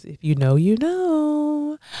questions. If you know, you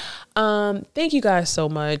know. Thank you guys so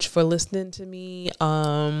much for listening to me.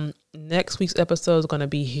 Next week's episode is going to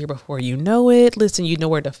be here before you know it. Listen, you know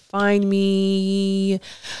where to find me.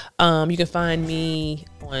 You can find me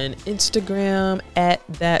on Instagram at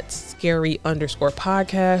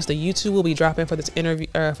 @thatscary_podcast. The YouTube will be dropping for this interview,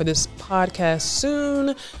 for this podcast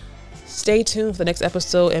soon. Stay tuned for the next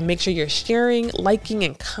episode and make sure you're sharing, liking,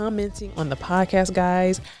 and commenting on the podcast,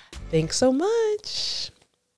 guys. Thanks so much.